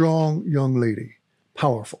strong young lady,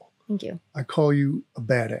 powerful. Thank you. I call you a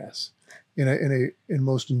badass in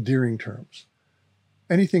most endearing terms.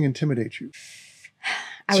 Anything intimidates you?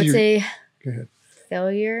 I would say go ahead.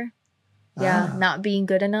 Failure. Yeah, not being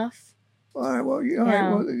good enough. All right.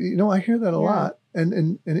 Well, I hear that a lot,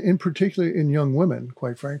 and in particular in young women,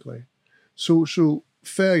 quite frankly. So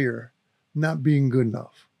failure, not being good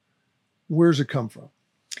enough. Where's it come from?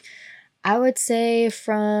 I would say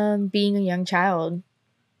from being a young child.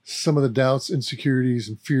 Some of the doubts, insecurities,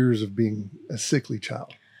 and fears of being a sickly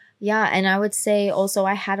child. Yeah, and I would say also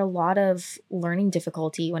I had a lot of learning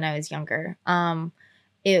difficulty when I was younger.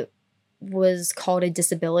 It was called a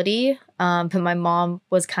disability, but my mom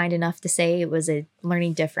was kind enough to say it was a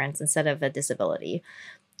learning difference instead of a disability.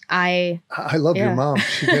 I love your mom.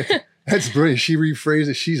 That's brilliant. She rephrased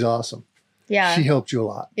it. She's awesome. Yeah. She helped you a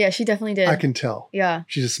lot. Yeah, she definitely did. I can tell. Yeah.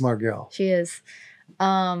 She's a smart gal. She is.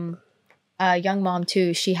 Young mom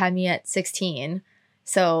too. She had me at 16.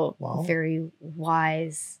 So very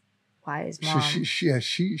wise mom.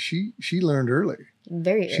 She learned early.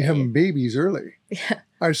 Very early. She having babies early. Yeah.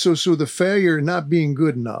 All right. So the failure not being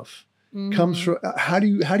good enough comes from how do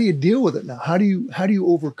you deal with it now? How do you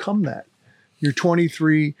overcome that? You're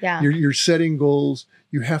 23. Yeah. You're setting goals.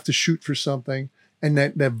 You have to shoot for something, and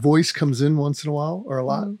that voice comes in once in a while or a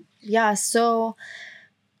lot. Yeah. So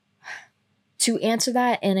to answer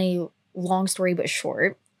that in a long story but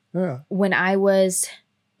short, when I was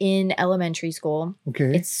in elementary school,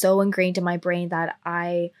 it's so ingrained in my brain that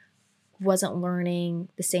I wasn't learning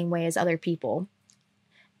the same way as other people.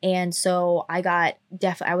 And so I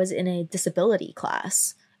was in a disability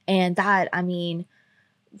class, and that, I mean,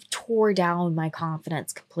 tore down my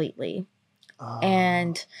confidence completely.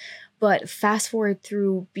 But fast forward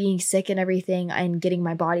through being sick and everything and getting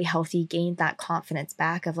my body healthy, gained that confidence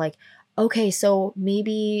back of like, okay, so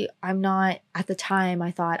maybe I'm not, at the time I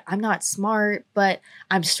thought I'm not smart, but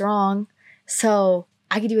I'm strong. So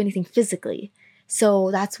I could do anything physically. So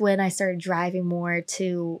that's when I started driving more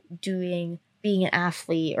to being an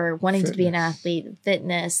athlete or wanting to be an athlete,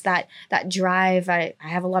 fitness, that drive. I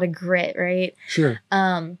have a lot of grit, right? Sure.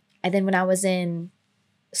 And then when I was in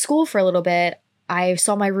school for a little bit, I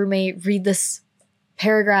saw my roommate read this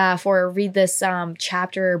paragraph or read this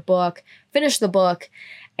chapter or book, finish the book,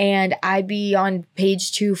 and I'd be on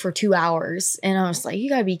page 2 for 2 hours. And I was like, you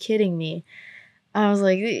gotta be kidding me. I was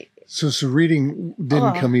like... So reading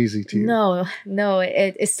didn't come easy to you? No,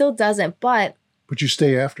 it still doesn't, but you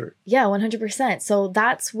stay after it. Yeah, 100%. So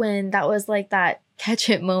that was like that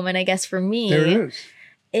catch-it moment, I guess, for me. There it is.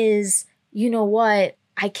 Is, you know what?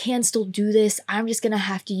 I can still do this. I'm just going to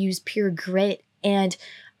have to use pure grit. And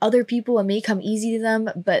other people, it may come easy to them,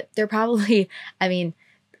 but they're probably, I mean,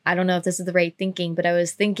 I don't know if this is the right thinking, but I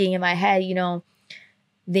was thinking in my head,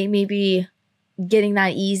 they may be getting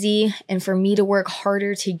that easy. And for me to work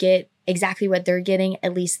harder to get exactly what they're getting,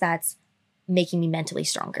 at least that's making me mentally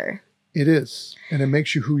stronger. It is. And it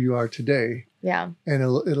makes you who you are today. Yeah. And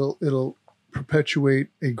it'll perpetuate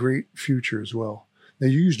a great future as well. Now,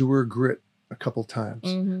 you used the word grit a couple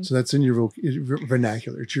times. So that's in your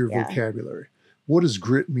vernacular. It's your vocabulary. What does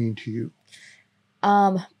grit mean to you?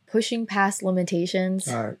 Pushing past limitations.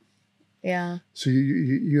 All right. Yeah. So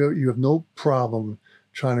you have no problem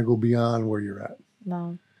trying to go beyond where you're at.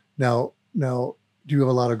 No. Now, do you have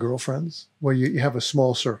a lot of girlfriends? Well, you have a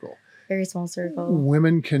small circle. Very small circle.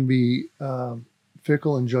 Women can be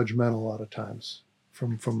fickle and judgmental a lot of times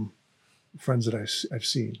from friends that I've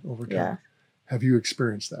seen over time. Yeah. Have you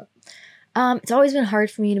experienced that? It's always been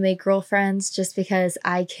hard for me to make girlfriends just because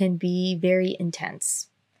I can be very intense.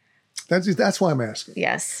 That's why I'm asking.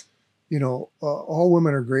 Yes. You know, all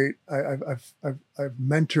women are great. I've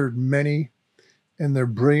mentored many, and they're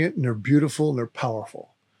brilliant and they're beautiful and they're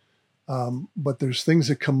powerful. But there's things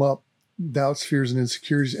that come up, doubts, fears, and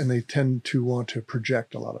insecurities, and they tend to want to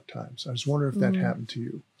project a lot of times. I was wondering if that happened to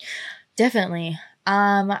you. Definitely.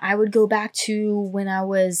 I would go back to when I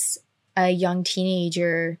was a young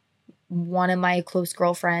teenager. One of my close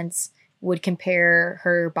girlfriends would compare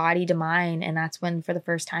her body to mine. And that's when, for the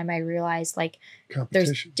first time, I realized like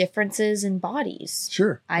there's differences in bodies.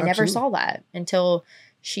 Sure. I never saw that until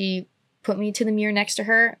she put me to the mirror next to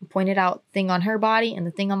her, pointed out the thing on her body and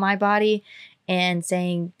the thing on my body and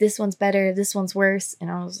saying, this one's better, this one's worse.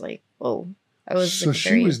 And I was like, whoa. So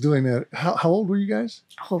she was doing that. How old were you guys?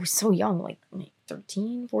 Oh, so young, like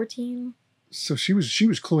 13, 14. So she was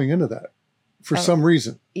cluing into that for some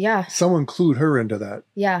reason. Yeah. Someone clued her into that.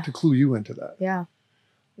 Yeah. To clue you into that. Yeah.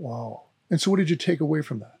 Wow. And so what did you take away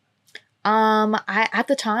from that? At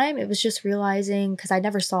the time it was just realizing, because I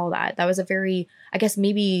never saw that. That was a very, I guess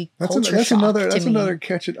maybe culture shock that's another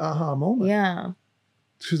catch it aha moment. Yeah.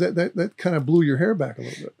 So that kind of blew your hair back a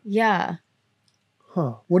little bit. Yeah.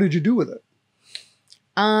 Huh. What did you do with it?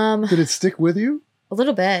 Did it stick with you? A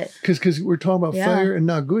little bit. Because we're talking about failure and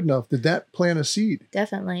not good enough. Did that plant a seed?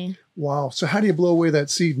 Definitely. Wow. So how do you blow away that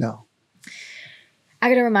seed now? I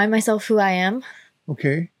got to remind myself who I am.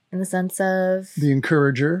 Okay. In the sense of the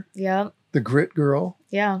encourager. Yeah. The grit girl.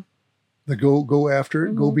 Yeah. The go after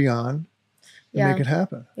it, go beyond, and make it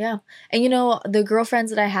happen. Yeah. And you know, the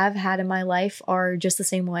girlfriends that I have had in my life are just the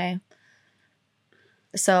same way.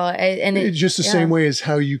 So it's just the same way as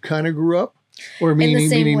how you kind of grew up, or meaning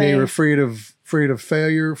they were afraid of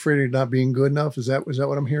failure, afraid of not being good enough. Is that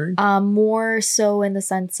what I'm hearing? More so in the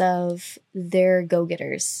sense of they're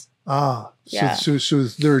go-getters. So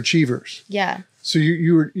they're achievers. Yeah. So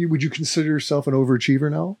would you consider yourself an overachiever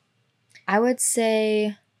now? I would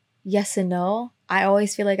say yes and no. I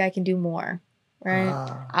always feel like I can do more, right?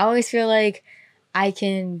 I always feel like I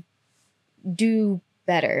can do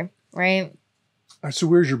better, right? So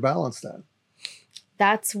where's your balance then?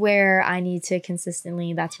 That's where I need to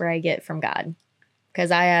consistently, that's where I get from God. Because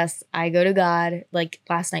I go to God, like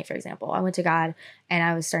last night, for example, I went to God and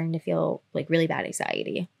I was starting to feel like really bad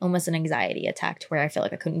anxiety, almost an anxiety attack to where I felt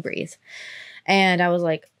like I couldn't breathe. And I was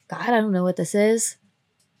like, God, I don't know what this is.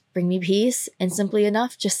 Bring me peace. And simply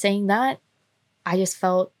enough, just saying that, I just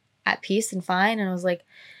felt at peace and fine. And I was like,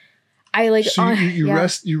 So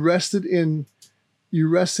you rested in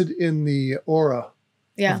the aura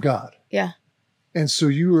of God. Yeah. And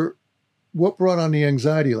so what brought on the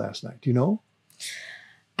anxiety last night? Do you know?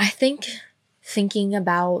 I think thinking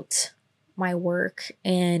about my work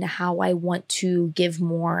and how I want to give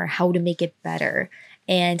more, how to make it better.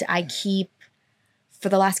 And I keep, for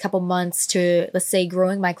the last couple months, to, let's say,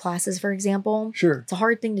 growing my classes, for example. Sure. It's a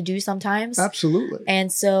hard thing to do sometimes. Absolutely.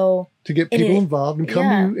 And so to get people involved and come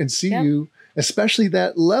to you and see you, especially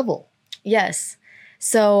that level. Yes.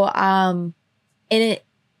 So,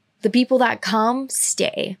 the people that come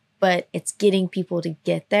stay, but it's getting people to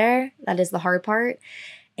get there. That is the hard part.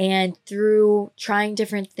 And through trying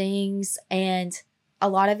different things, and a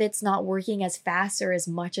lot of it's not working as fast or as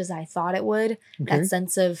much as I thought it would, that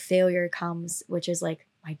sense of failure comes, which is like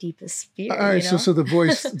my deepest fear. All right. So the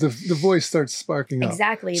voice, the voice starts sparking up.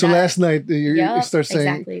 Exactly. So last night you start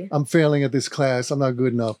saying, I'm failing at this class. I'm not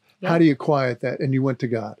good enough. Yep. How do you quiet that? And you went to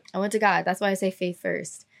God. I went to God. That's why I say faith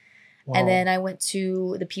first. Wow. And then I went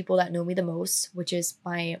to the people that know me the most, which is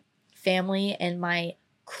my family and my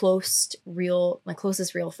closest real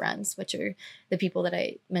friends, which are the people that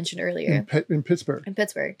I mentioned earlier. In Pittsburgh. In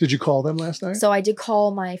Pittsburgh. Did you call them last night? So I did call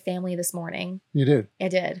my family this morning. You did? I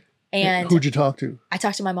did. And who'd you talk to? I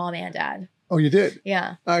talked to my mom and dad. Oh, you did?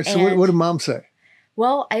 Yeah. All right. So what did mom say?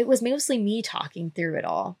 Well, it was mostly me talking through it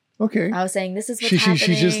all. Okay. I was saying, this is what's happening.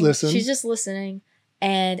 She just listened. She's just listening.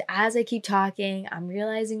 And as I keep talking, I'm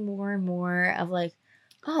realizing more and more of like,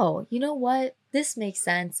 oh, you know what? This makes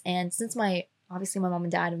sense. And since obviously my mom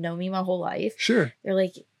and dad have known me my whole life. Sure. They're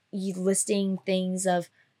like listing things of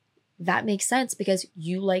that makes sense because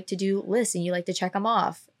you like to do lists and you like to check them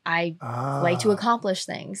off. I like to accomplish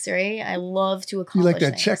things, right? I love to accomplish You like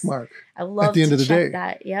that things. check mark. I love at the end to of the check day.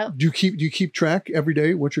 that. Yep. Do you keep track every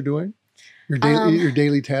day what you're doing? Your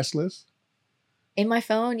daily task list? In my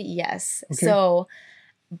phone, yes. Okay. So,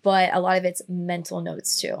 but a lot of it's mental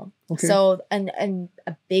notes too. Okay. So, and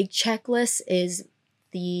a big checklist is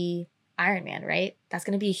the Ironman, right? That's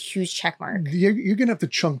going to be a huge check mark. You're going to have to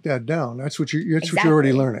chunk that down. That's what you're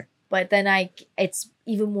already learning. But then it's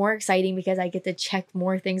even more exciting because I get to check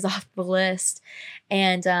more things off the list.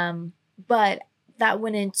 And, but that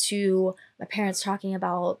went into my parents talking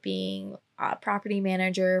about being a property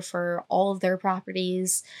manager for all of their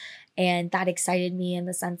properties. And that excited me in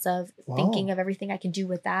the sense of thinking of everything I can do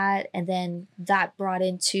with that. And then that brought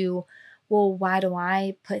into, well, why do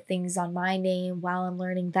I put things on my name while I'm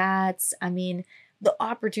learning that? I mean, the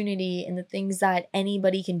opportunity and the things that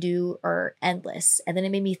anybody can do are endless. And then it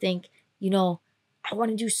made me think, I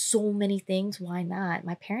want to do so many things. Why not?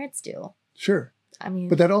 My parents do. Sure. I mean,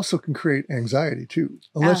 but that also can create anxiety too,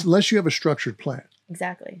 unless you have a structured plan.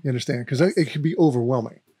 Exactly. You understand? Because it can be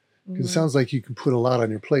overwhelming. Because it sounds like you can put a lot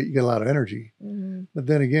on your plate. You get a lot of energy. Mm-hmm. But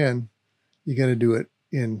then again, you got to do it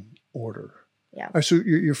in order. Yeah. All right, so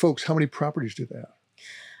your folks, how many properties do they have?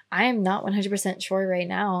 I am not 100% sure right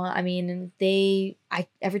now. I mean,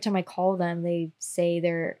 every time I call them, they say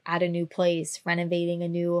they're at a new place, renovating a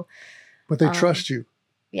new. But they trust you.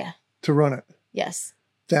 Yeah. To run it. Yes.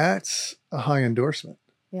 That's a high endorsement.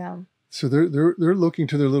 Yeah. So they're looking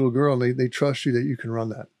to their little girl and they trust you that you can run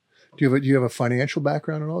that. Do you have a financial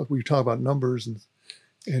background at all? We talk about numbers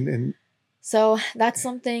and. So that's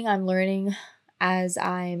something I'm learning as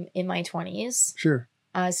I'm in my 20s. Sure.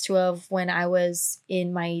 As to when I was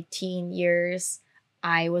in my teen years,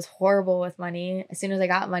 I was horrible with money. As soon as I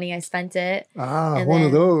got money, I spent it. One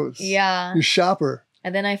of those. Yeah. You're shopper.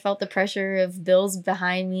 And then I felt the pressure of bills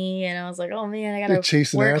behind me. And I was like, oh man, I got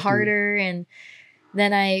to work harder. And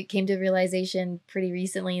then I came to a realization pretty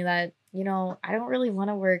recently that, I don't really want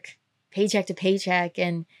to work paycheck to paycheck.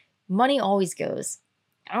 And money always goes.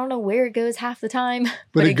 I don't know where it goes half the time,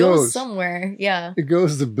 but it goes somewhere. Yeah. It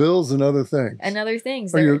goes to bills and other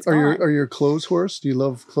things. Are you a clothes horse? Do you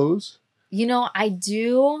love clothes? I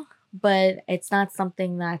do, but it's not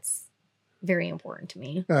something that's very important to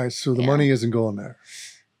me. All right. So the money isn't going there.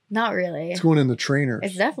 Not really. It's going in the trainers.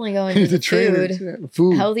 It's definitely going into food. Yeah,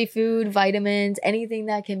 food. Healthy food, vitamins, anything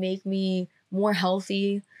that can make me more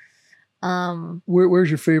healthy. Where's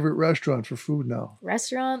your favorite restaurant for food now?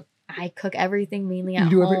 Restaurant? I cook everything mainly at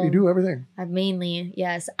home. You do everything? Mainly,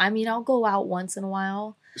 yes. I mean, I'll go out once in a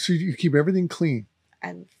while. So you keep everything clean?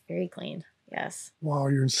 I'm very clean, yes. Wow,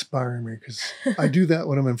 you're inspiring me because I do that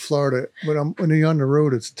when I'm in Florida. But when you're on the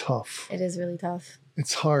road, it's tough. It is really tough.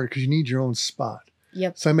 It's hard because you need your own spot.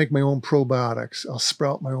 Yep. So I make my own probiotics. I'll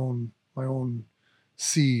sprout my own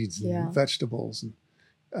seeds and vegetables. And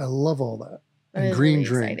I love all that. And green really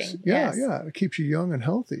drinks. Exciting. Yeah, yeah. It keeps you young and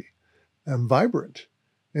healthy and vibrant.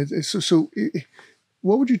 So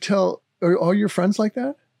what would you tell? Are all your friends like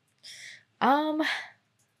that? The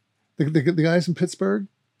guys in Pittsburgh?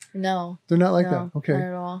 No, they're not like that. Okay, not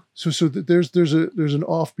at all. So there's an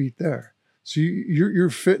offbeat there. So your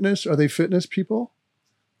fitness, are they fitness people?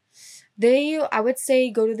 I would say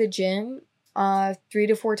go to the gym 3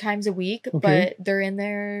 to 4 times a week, but they're in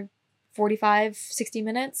there 45, 60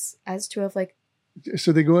 minutes as to have like.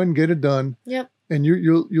 So they go ahead and get it done. Yep. And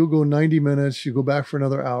you'll go 90 minutes. You go back for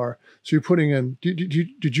another hour. So you're putting in.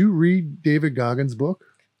 Did you read David Goggins' book?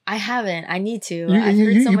 I haven't. I need to. I've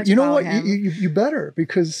heard so much about him. You better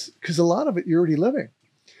because a lot of it you're already living.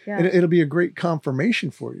 Yeah. And it'll be a great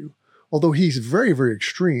confirmation for you. Although he's very, very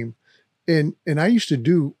extreme, and I used to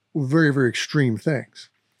do very, very extreme things,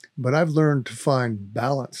 but I've learned to find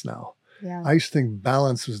balance now. Yeah. I used to think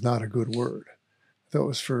balance was not a good word. I thought it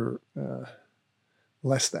was for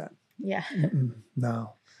less than. Yeah.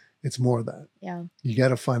 No, it's more than. Yeah. You got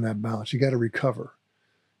to find that balance. You got to recover.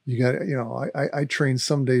 You got to, I train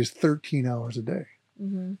some days 13 hours a day,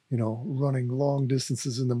 running long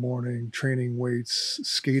distances in the morning, training weights,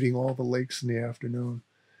 skating all the lakes in the afternoon,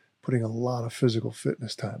 putting a lot of physical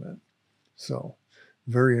fitness time in. So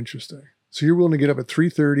very interesting. So you're willing to get up at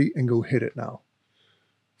 3:30 and go hit it now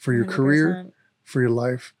for your 100%. Career, for your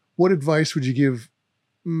life. What advice would you give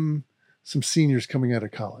some seniors coming out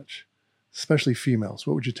of college, especially females?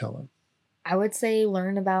 What would you tell them? I would say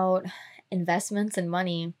learn about investments and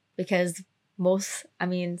money because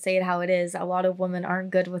say it how it is, a lot of women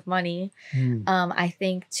aren't good with money. I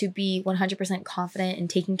think to be 100% confident in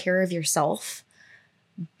taking care of yourself,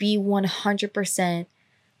 be 100%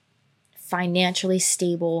 financially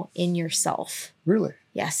stable in yourself. Really?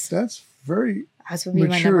 Yes. That's very Would be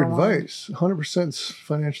mature my number advice. 100%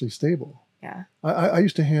 financially stable. Yeah. I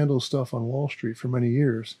used to handle stuff on Wall Street for many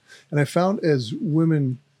years, and I found as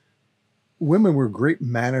women were great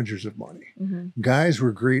managers of money. Mm-hmm. Guys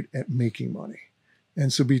were great at making money.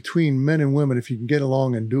 And so between men and women, if you can get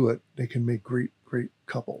along and do it, they can make great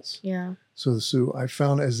couples. Yeah. So I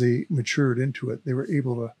found as they matured into it, they were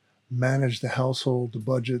able to manage the household, the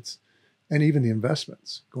budgets, and even the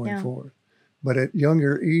investments going forward. But at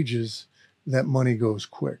younger ages, that money goes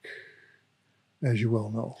quick, as you well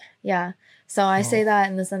know. Yeah. So I say that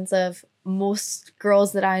in the sense of most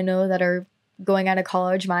girls that I know that are going out of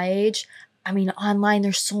college my age, I mean, online,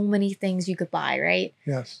 there's so many things you could buy, right?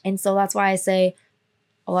 Yes. And so that's why I say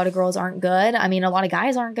a lot of girls aren't good. I mean, a lot of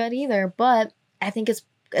guys aren't good either. But I think it's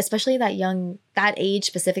especially that age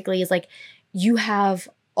specifically is like you have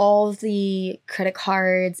all the credit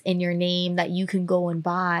cards in your name that you can go and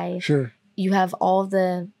buy. Sure. You have all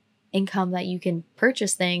the income that you can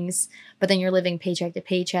purchase things, but then you're living paycheck to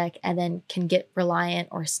paycheck and then can get reliant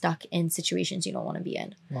or stuck in situations you don't want to be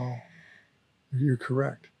in. Wow. You're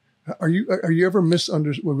correct. Are you ever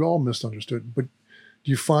misunderstood? Well, we're all misunderstood, but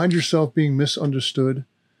do you find yourself being misunderstood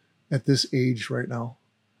at this age right now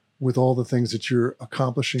with all the things that you're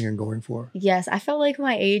accomplishing and going for? Yes. I felt like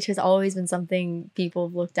my age has always been something people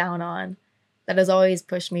look down on. That has always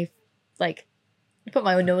pushed me, like, put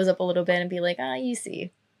my nose up a little bit and be like, you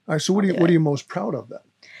see. All right. So what are you most proud of then?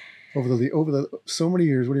 Over the so many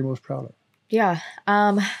years, what are you most proud of? Yeah.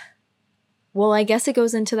 Well, I guess it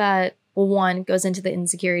goes into that. Well, one goes into the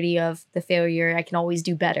insecurity of the failure. I can always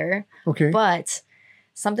do better. Okay. But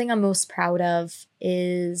something I'm most proud of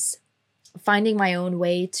is finding my own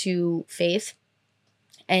way to faith,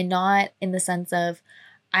 and not in the sense of,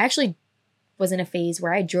 I actually was in a phase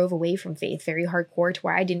where I drove away from faith very hardcore to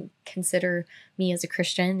where I didn't consider me as a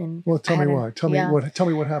Christian. And well, tell me why. Tell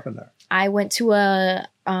me what happened there. I went to a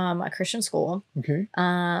Christian school. Okay.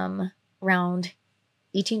 Around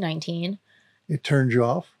 18, 19. It turned you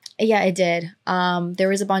off? Yeah, it did. There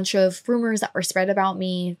was a bunch of rumors that were spread about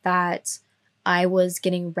me that I was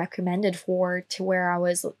getting recommended for, to where I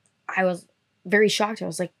was very shocked. I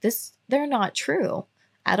was like, they're not true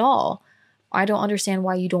at all. I don't understand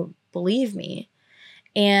why you don't believe me.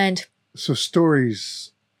 And so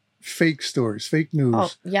fake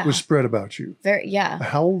news was spread about you.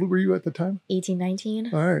 How old were you at the time? 18,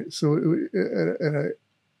 19. All right. So at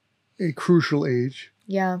a crucial age.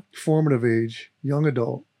 Yeah. Formative age, young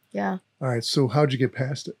adult. Yeah. All right. So how'd you get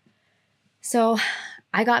past it? So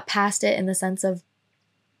I got past it in the sense of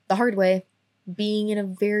the hard way, being in a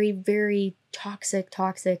very, very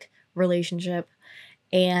toxic relationship,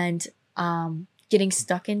 and getting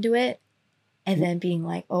stuck into it, and then being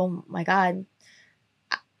like, oh my God,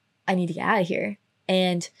 I need to get out of here.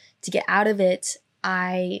 And to get out of it,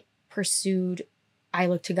 I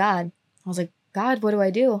looked to God. I was like, God, what do I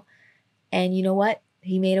do? And you know what?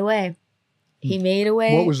 He made a way. He made a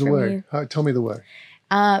way. What was the way? Tell me the way.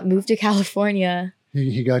 Moved to California.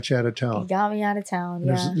 He got you out of town. He got me out of town.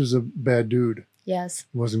 Yeah. There's a bad dude. Yes.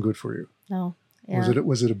 It wasn't good for you. No. Yeah.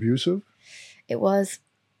 Was it abusive? It was.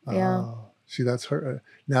 Yeah. See, that's hurt.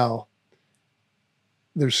 Now,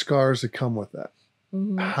 there's scars that come with that.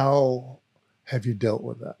 Mm-hmm. How have you dealt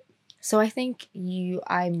with that? So I think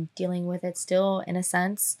I'm dealing with it still in a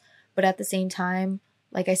sense, but at the same time,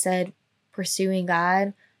 like I said, pursuing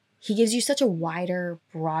God, He gives you such a wider,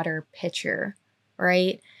 broader picture,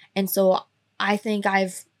 right? And so I think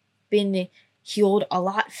I've been healed a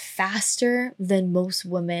lot faster than most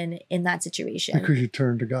women in that situation. Because you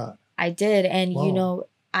turned to God. I did. And, wow.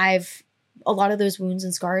 A lot of those wounds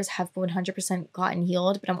and scars have 100% gotten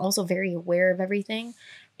healed, but I'm also very aware of everything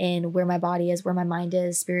and where my body is, where my mind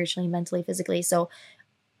is, spiritually, mentally, physically. So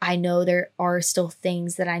I know there are still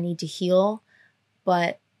things that I need to heal,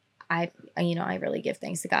 but I really give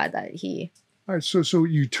thanks to God that He. All right. So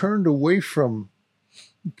you turned away from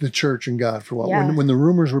the church and God for a while, yeah. when the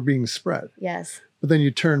rumors were being spread. Yes. But then you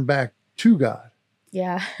turned back to God.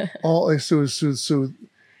 Yeah. So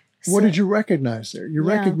what did you recognize there? You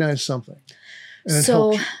recognized something. And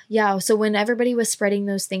so when everybody was spreading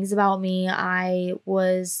those things about me, I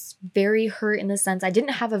was very hurt in the sense I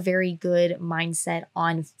didn't have a very good mindset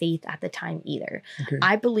on faith at the time either. Okay.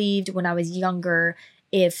 I believed when I was younger,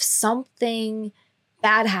 if something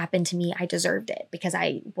bad happened to me, I deserved it because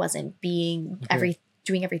I wasn't doing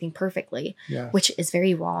everything perfectly, which is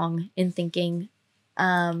very wrong in thinking.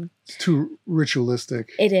 It's too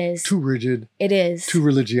ritualistic. It is. Too rigid. It is. Too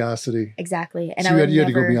religiosity. Exactly. And so you had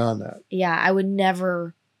to go beyond that. Yeah. I would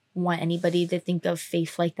never want anybody to think of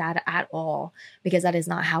faith like that at all, because that is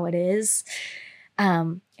not how it is.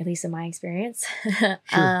 And at least in my experience.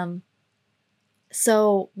 Sure.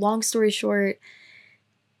 So long story short,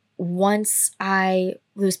 once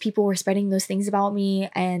those people were spreading those things about me,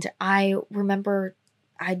 and I remember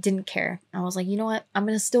I didn't care. I was like, you know what? I'm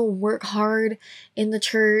going to still work hard in the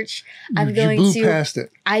church. I'm going you blew to past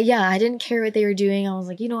it. I didn't care what they were doing. I was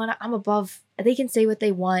like, you know what? I'm above. They can say what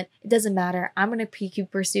they want. It doesn't matter. I'm going to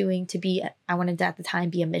keep pursuing I wanted to at the time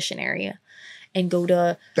be a missionary and go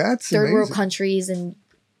to third world countries, and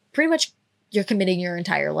pretty much you're committing your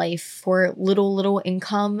entire life for little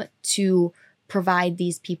income to provide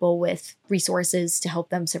these people with resources to help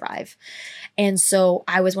them survive. And so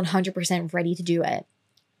I was 100% ready to do it.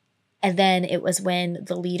 And then it was when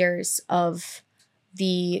the leaders of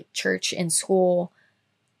the church and school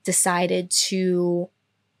decided to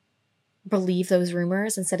believe those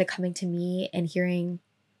rumors instead of coming to me and hearing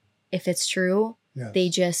if it's true. Yes. They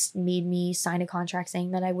just made me sign a contract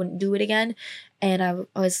saying that I wouldn't do it again. And I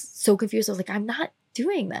was so confused. I was like, I'm not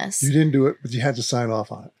doing this. You didn't do it, but you had to sign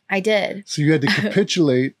off on it. I did. So you had to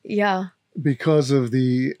capitulate Yeah. because of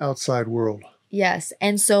the outside world. Yes.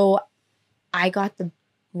 And so I got the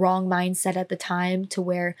wrong mindset at the time to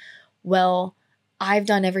where, well, I've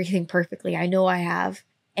done everything perfectly. I know I have.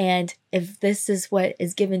 And if this is what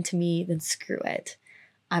is given to me, then screw it.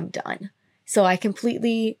 I'm done. So I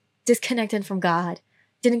completely disconnected from God,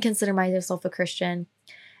 didn't consider myself a Christian.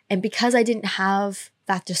 And because I didn't have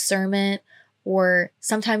that discernment, or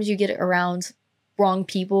sometimes you get around wrong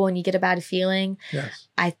people and you get a bad feeling. Yes.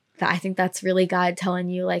 I think that's really God telling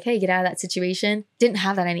you like, hey, get out of that situation. Didn't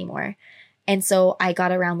have that anymore. And so I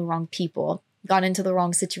got around the wrong people, got into the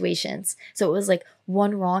wrong situations. So it was like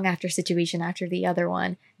one wrong after situation after the other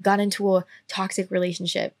one, got into a toxic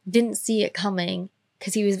relationship, didn't see it coming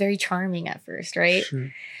because he was very charming at first, right?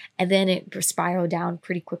 Sure. And then it spiraled down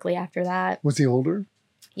pretty quickly after that. Was he older?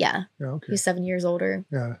 Yeah. Yeah. Okay. He was 7 years older.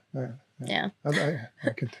 Yeah. Yeah. I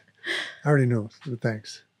already know. But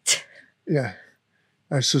thanks. Yeah.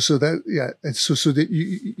 So that, yeah. And so that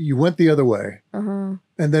you went the other way. Uh-huh.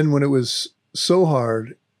 And then when it was so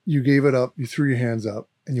hard, you gave it up, you threw your hands up,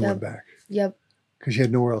 and you went back. Yep. Because you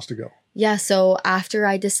had nowhere else to go. Yeah. So after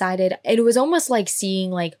I decided, it was almost like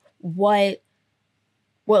seeing like what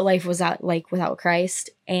life was like without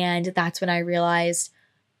Christ. And that's when I realized,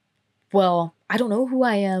 well, I don't know who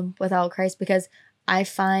I am without Christ, because I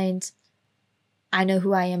know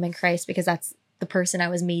who I am in Christ because that's the person I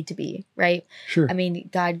was made to be, right? Sure. I mean,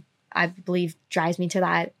 God, I believe, drives me to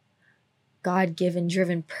that God-given,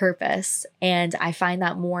 driven purpose. And I find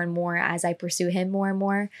that more and more as I pursue him more and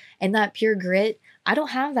more. And that pure grit, I don't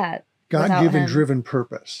have that. God-given, driven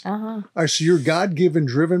purpose. Uh-huh. All right, so your God-given,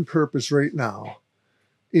 driven purpose right now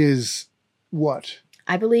is what?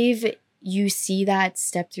 I believe you see that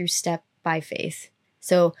step through step by faith.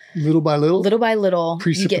 So little by little,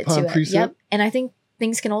 precept you get upon to precept. Yep. And I think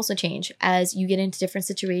things can also change as you get into different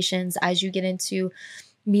situations, as you get into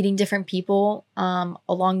meeting different people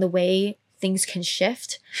along the way, things can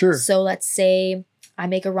shift. Sure. So let's say I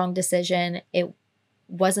make a wrong decision. It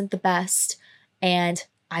wasn't the best and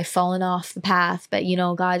I've fallen off the path, but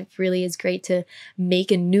God really is great to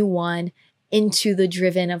make a new one into the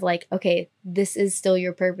driven of like, okay, this is still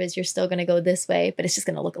your purpose. You're still going to go this way, but it's just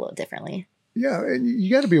going to look a little differently. Yeah. And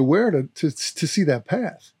you got to be aware to see that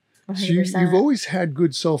path. 100%. So you've always had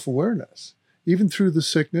good self-awareness, even through the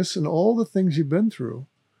sickness and all the things you've been through.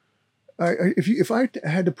 If I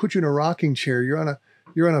had to put you in a rocking chair, you're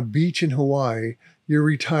on a beach in Hawaii, you're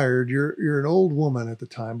retired, you're an old woman at the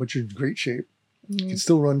time, but you're in great shape. Mm-hmm. You can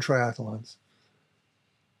still run triathlons.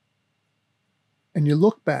 And you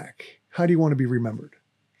look back, how do you want to be remembered?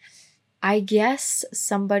 I guess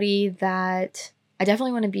somebody that I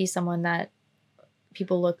definitely want to be someone that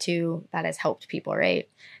people look to that has helped people, right?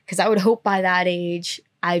 Because I would hope by that age,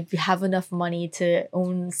 I have enough money to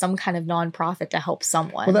own some kind of nonprofit to help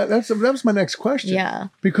someone. Well, that was my next question. Yeah.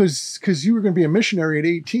 Because you were going to be a missionary at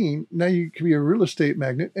 18. Now you can be a real estate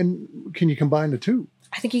magnate. And can you combine the two?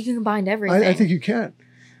 I think you can combine everything. I think you can.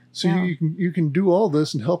 So yeah. you can do all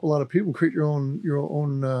this and help a lot of people, create your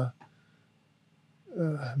own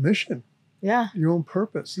mission. Yeah. Your own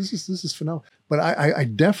purpose. This is phenomenal. But I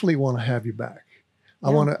definitely want to have you back. Yeah.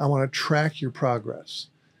 I want to track your progress.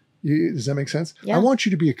 Does that make sense? Yeah. I want you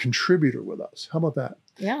to be a contributor with us. How about that?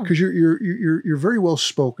 Yeah. Because you're very well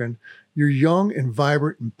spoken. You're young and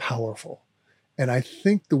vibrant and powerful. And I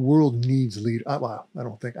think the world needs leaders. Well, I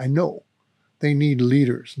don't think. I know they need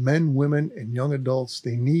leaders, men, women, and young adults.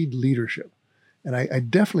 They need leadership. And I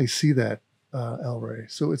definitely see that, Lray.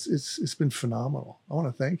 So it's been phenomenal. I want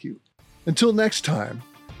to thank you. Until next time,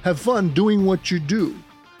 have fun doing what you do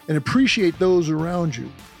and appreciate those around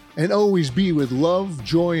you. and always be with love,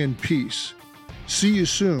 joy, and peace. See you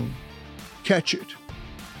soon. Catch it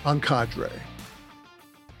on Cadre.